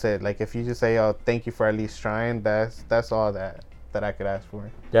 That's it. Like, if you just say, oh, thank you for at least trying, that's all that I could ask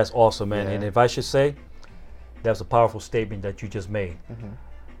for. That's awesome, man. Yeah. And if I should say, that's a powerful statement that you just made.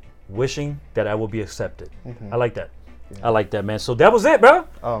 Wishing that I will be accepted. I like that. I like that, man. So that was it, bro.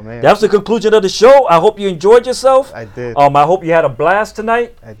 Oh, man. That was the conclusion of the show. I hope you enjoyed yourself. I did. I hope you had a blast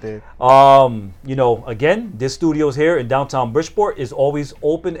tonight. I did. Again, this studio here in downtown Bridgeport is always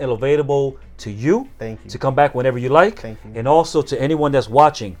open and available to you. Thank you. To come back whenever you like. Thank you. And also to anyone that's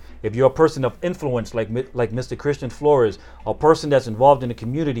watching. If you're a person of influence like Mr. Christian Flores, a person that's involved in the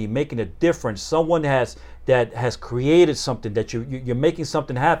community, making a difference, someone that has created something, that you're making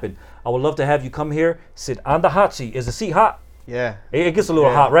something happen, I would love to have you come here, sit on the hot seat. Is the seat hot? Yeah. It gets a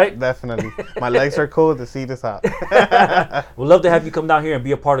little hot, right? Definitely. My legs are cold. The seat is hot. We'd love to have you come down here and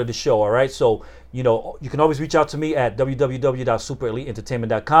be a part of the show, all right? So you know, you can always reach out to me at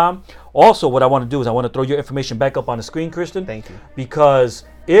www.supereliteentertainment.com. Also, what I want to do is I want to throw your information back up on the screen, Christian. Thank you. Because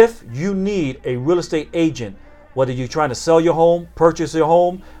if you need a real estate agent, whether you're trying to sell your home, purchase your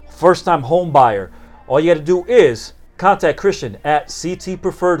home, first-time home buyer, all you got to do is contact Christian at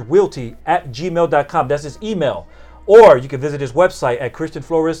ctpreferredrealty@gmail.com. That's his email. Or you can visit his website at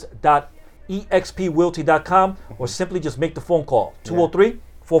christianflores.expwilty.com or simply just make the phone call,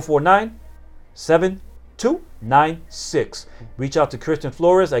 203-449-7296. Reach out to Christian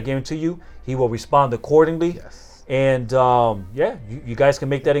Flores. I guarantee you he will respond accordingly. Yes. And yeah, you guys can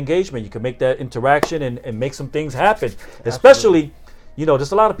make that engagement. You can make that interaction and make some things happen. Especially, you know,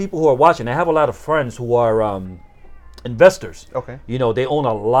 there's a lot of people who are watching. I have a lot of friends who are investors. Okay. You know, they own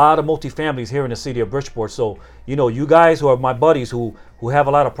a lot of multifamilies here in the city of Bridgeport. So, you know, you guys who are my buddies who have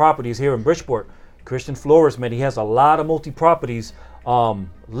a lot of properties here in Bridgeport, Christian Flores, man, he has a lot of multi-properties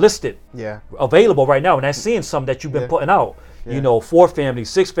listed, available right now. And I'm seeing some that you've been putting out. You know, 4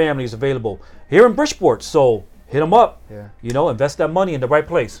 families, 6 families available here in Bridgeport. So hit them up. You know, invest that money in the right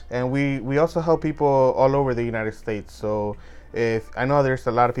place. And we also help people all over the United States. So if I know there's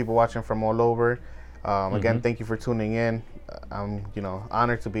a lot of people watching from all over. Again, thank you for tuning in. I'm, you know,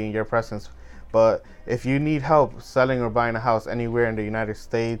 honored to be in your presence. But if you need help selling or buying a house anywhere in the United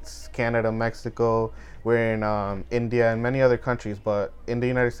States, Canada, Mexico, we're in India and many other countries. But in the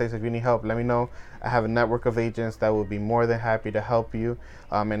United States, if you need help, let me know. I have a network of agents that will be more than happy to help you.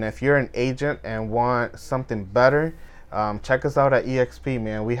 And if you're an agent and want something better, check us out at EXP,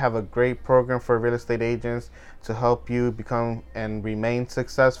 man. We have a great program for real estate agents to help you become and remain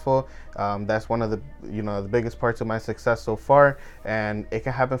successful. That's one of the, you know, the biggest parts of my success so far, and it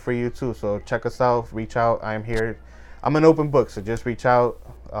can happen for you too. So check us out, reach out. I'm here. I'm an open book, so just reach out,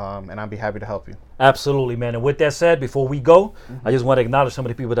 and I'll be happy to help you. Absolutely, man. And with that said, before we go, I just want to acknowledge some of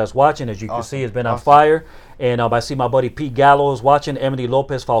the people that's watching. As you can see, it's been on fire. And I see my buddy Pete Gallo is watching. Emily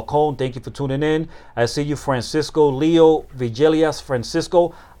Lopez Falcon, thank you for tuning in. I see you, Francisco, Leo Vigilias,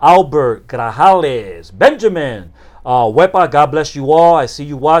 Francisco, Albert Grajales, Benjamin, Wepa, God bless you all. I see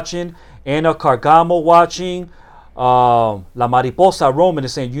you watching. Anna Cargamo watching. La Mariposa Roman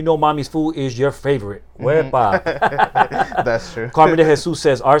is saying, you know, mommy's food is your favorite. Wepa. That's true. Carmen de Jesus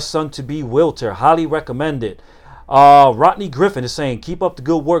says, our son to be Wilter, highly recommended. Rodney Griffin is saying, keep up the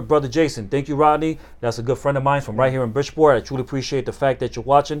good work, brother Jason. Thank you, Rodney. That's a good friend of mine from right here in Bridgeport. I truly appreciate the fact that you're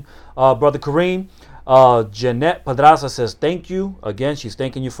watching. Brother Kareem, Jeanette Pedraza says, thank you. Again, she's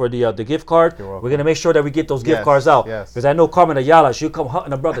thanking you for the gift card. We're going to make sure that we get those gift cards out. Because I know Carmen Ayala, she'll come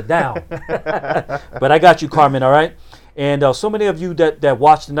hunting a brother down. But I got you, Carmen, all right? And so many of you that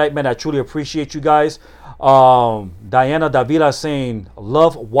watch tonight, man, I truly appreciate you guys. Diana Davila saying,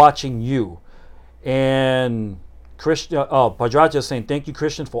 love watching you. And Christian Padraja saying, thank you,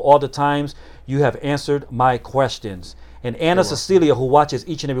 Christian, for all the times you have answered my questions. And Anna Cecilia, who watches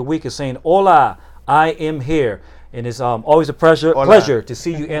each and every week, is saying, hola, I am here. And it's always a pleasure to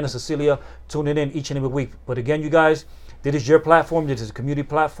see you, Anna Cecilia, tuning in each and every week. But again, you guys, this is your platform. This is a community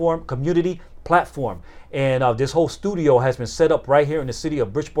platform. And this whole studio has been set up right here in the city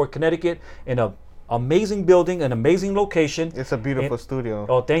of Bridgeport, Connecticut, in a amazing building, an amazing location. It's a beautiful studio.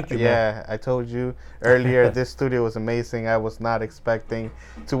 Oh, thank you, man. Yeah, I told you earlier, this studio was amazing. I was not expecting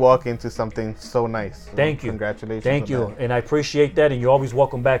to walk into something so nice. Thank you. Congratulations. Thank you. And I appreciate that. And you're always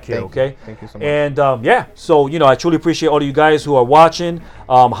welcome back here, okay? Thank you so much. And yeah, so, you know, I truly appreciate all of you guys who are watching.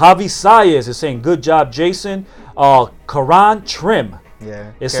 Javi Sayes is saying, good job, Jason. Karan Trim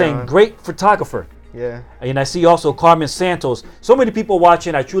is saying, great photographer. Yeah. And I see also Carmen Santos. So many people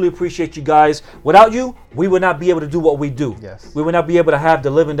watching. I truly appreciate you guys. Without you, we would not be able to do what we do. Yes. We would not be able to have the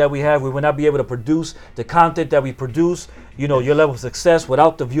living that we have. We would not be able to produce the content that we produce. You know, your level of success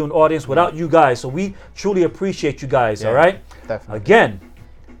without the viewing audience, without you guys. So we truly appreciate you guys, all right? Definitely. Again,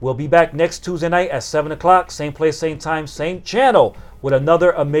 we'll be back next Tuesday night at 7 o'clock. Same place, same time, same channel with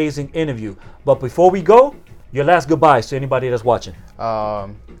another amazing interview. But before we go, your last goodbyes to anybody that's watching.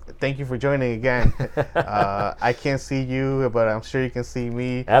 Thank you for joining again. I can't see you, but I'm sure you can see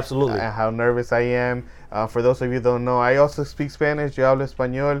me. Absolutely. And how nervous I am. For those of you who don't know, I also speak Spanish. Yo hablo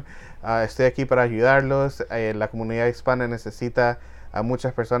español. Estoy aquí para ayudarlos. La comunidad hispana necesita a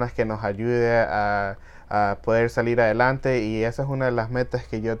muchas personas que nos ayude a poder salir adelante, y esa es una de las metas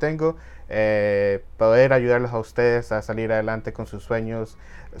que yo tengo, poder ayudarlos a ustedes a salir adelante con sus sueños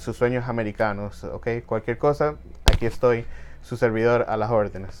americanos. Okay? Cualquier cosa, aquí estoy, su servidor, a las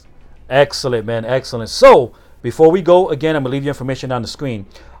órdenes. Excellent, man. Excellent. So, before we go, again, I'm going to leave your information on the screen.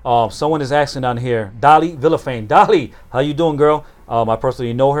 Someone is asking down here, Dolly Villafane. Dolly, how you doing, girl? I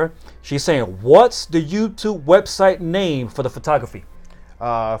personally know her. She's saying, what's the YouTube website name for the photography?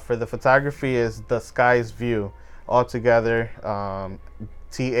 For the photography is The Skies View, all together.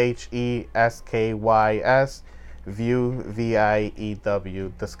 THESKYS View,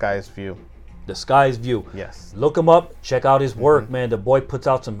 VIEW, The Skies View. The Skies View. Yes. Look him up. Check out his work, man. The boy puts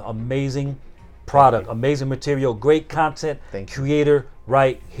out some amazing product, amazing material, great content. Thank you. Creator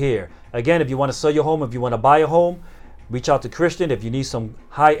right here. Again, if you want to sell your home, if you want to buy a home, reach out to Christian. If you need some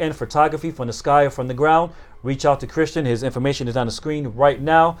high-end photography from the sky or from the ground, reach out to Christian. His information is on the screen right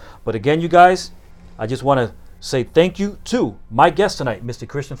now. But again, you guys, I just want to say thank you to my guest tonight, Mr.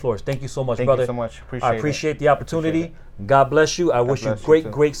 Christian Flores. Thank you so much, brother. Thank you so much. I appreciate the opportunity. God bless you. I wish you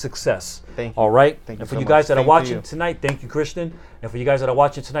great success. Thank you. All right. Thank you and for so you guys much. that are Same to watching you. tonight, thank you, Christian. And for you guys that are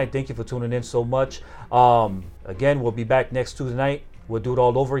watching tonight, thank you for tuning in so much. Again, we'll be back next Tuesday night. We'll do it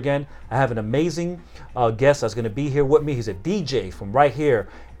all over again. I have an amazing guest that's going to be here with me. He's a DJ from right here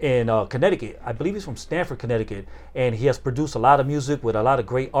in Connecticut. I believe he's from Stamford, Connecticut, and he has produced a lot of music with a lot of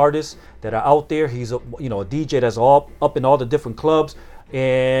great artists that are out there. He's a DJ that's all up in all the different clubs,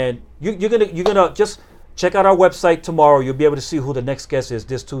 and you're gonna just check out our website tomorrow. You'll be able to see who the next guest is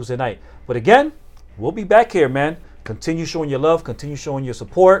this Tuesday night. But again, we'll be back here, man. Continue showing your love. Continue showing your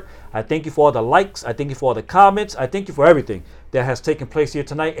support. I thank you for all the likes. I thank you for all the comments. I thank you for everything that has taken place here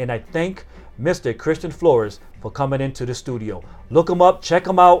tonight. And I thank Mr. Christian Flores for coming into the studio. Look him up. Check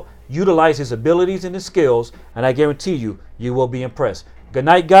him out. Utilize his abilities and his skills. And I guarantee you, you will be impressed. Good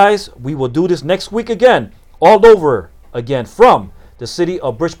night, guys. We will do this next week again. All over again from the city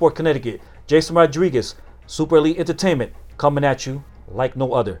of Bridgeport, Connecticut. Jason Rodriguez, Super Elite Entertainment, coming at you like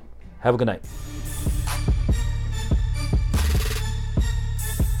no other. Have a good night.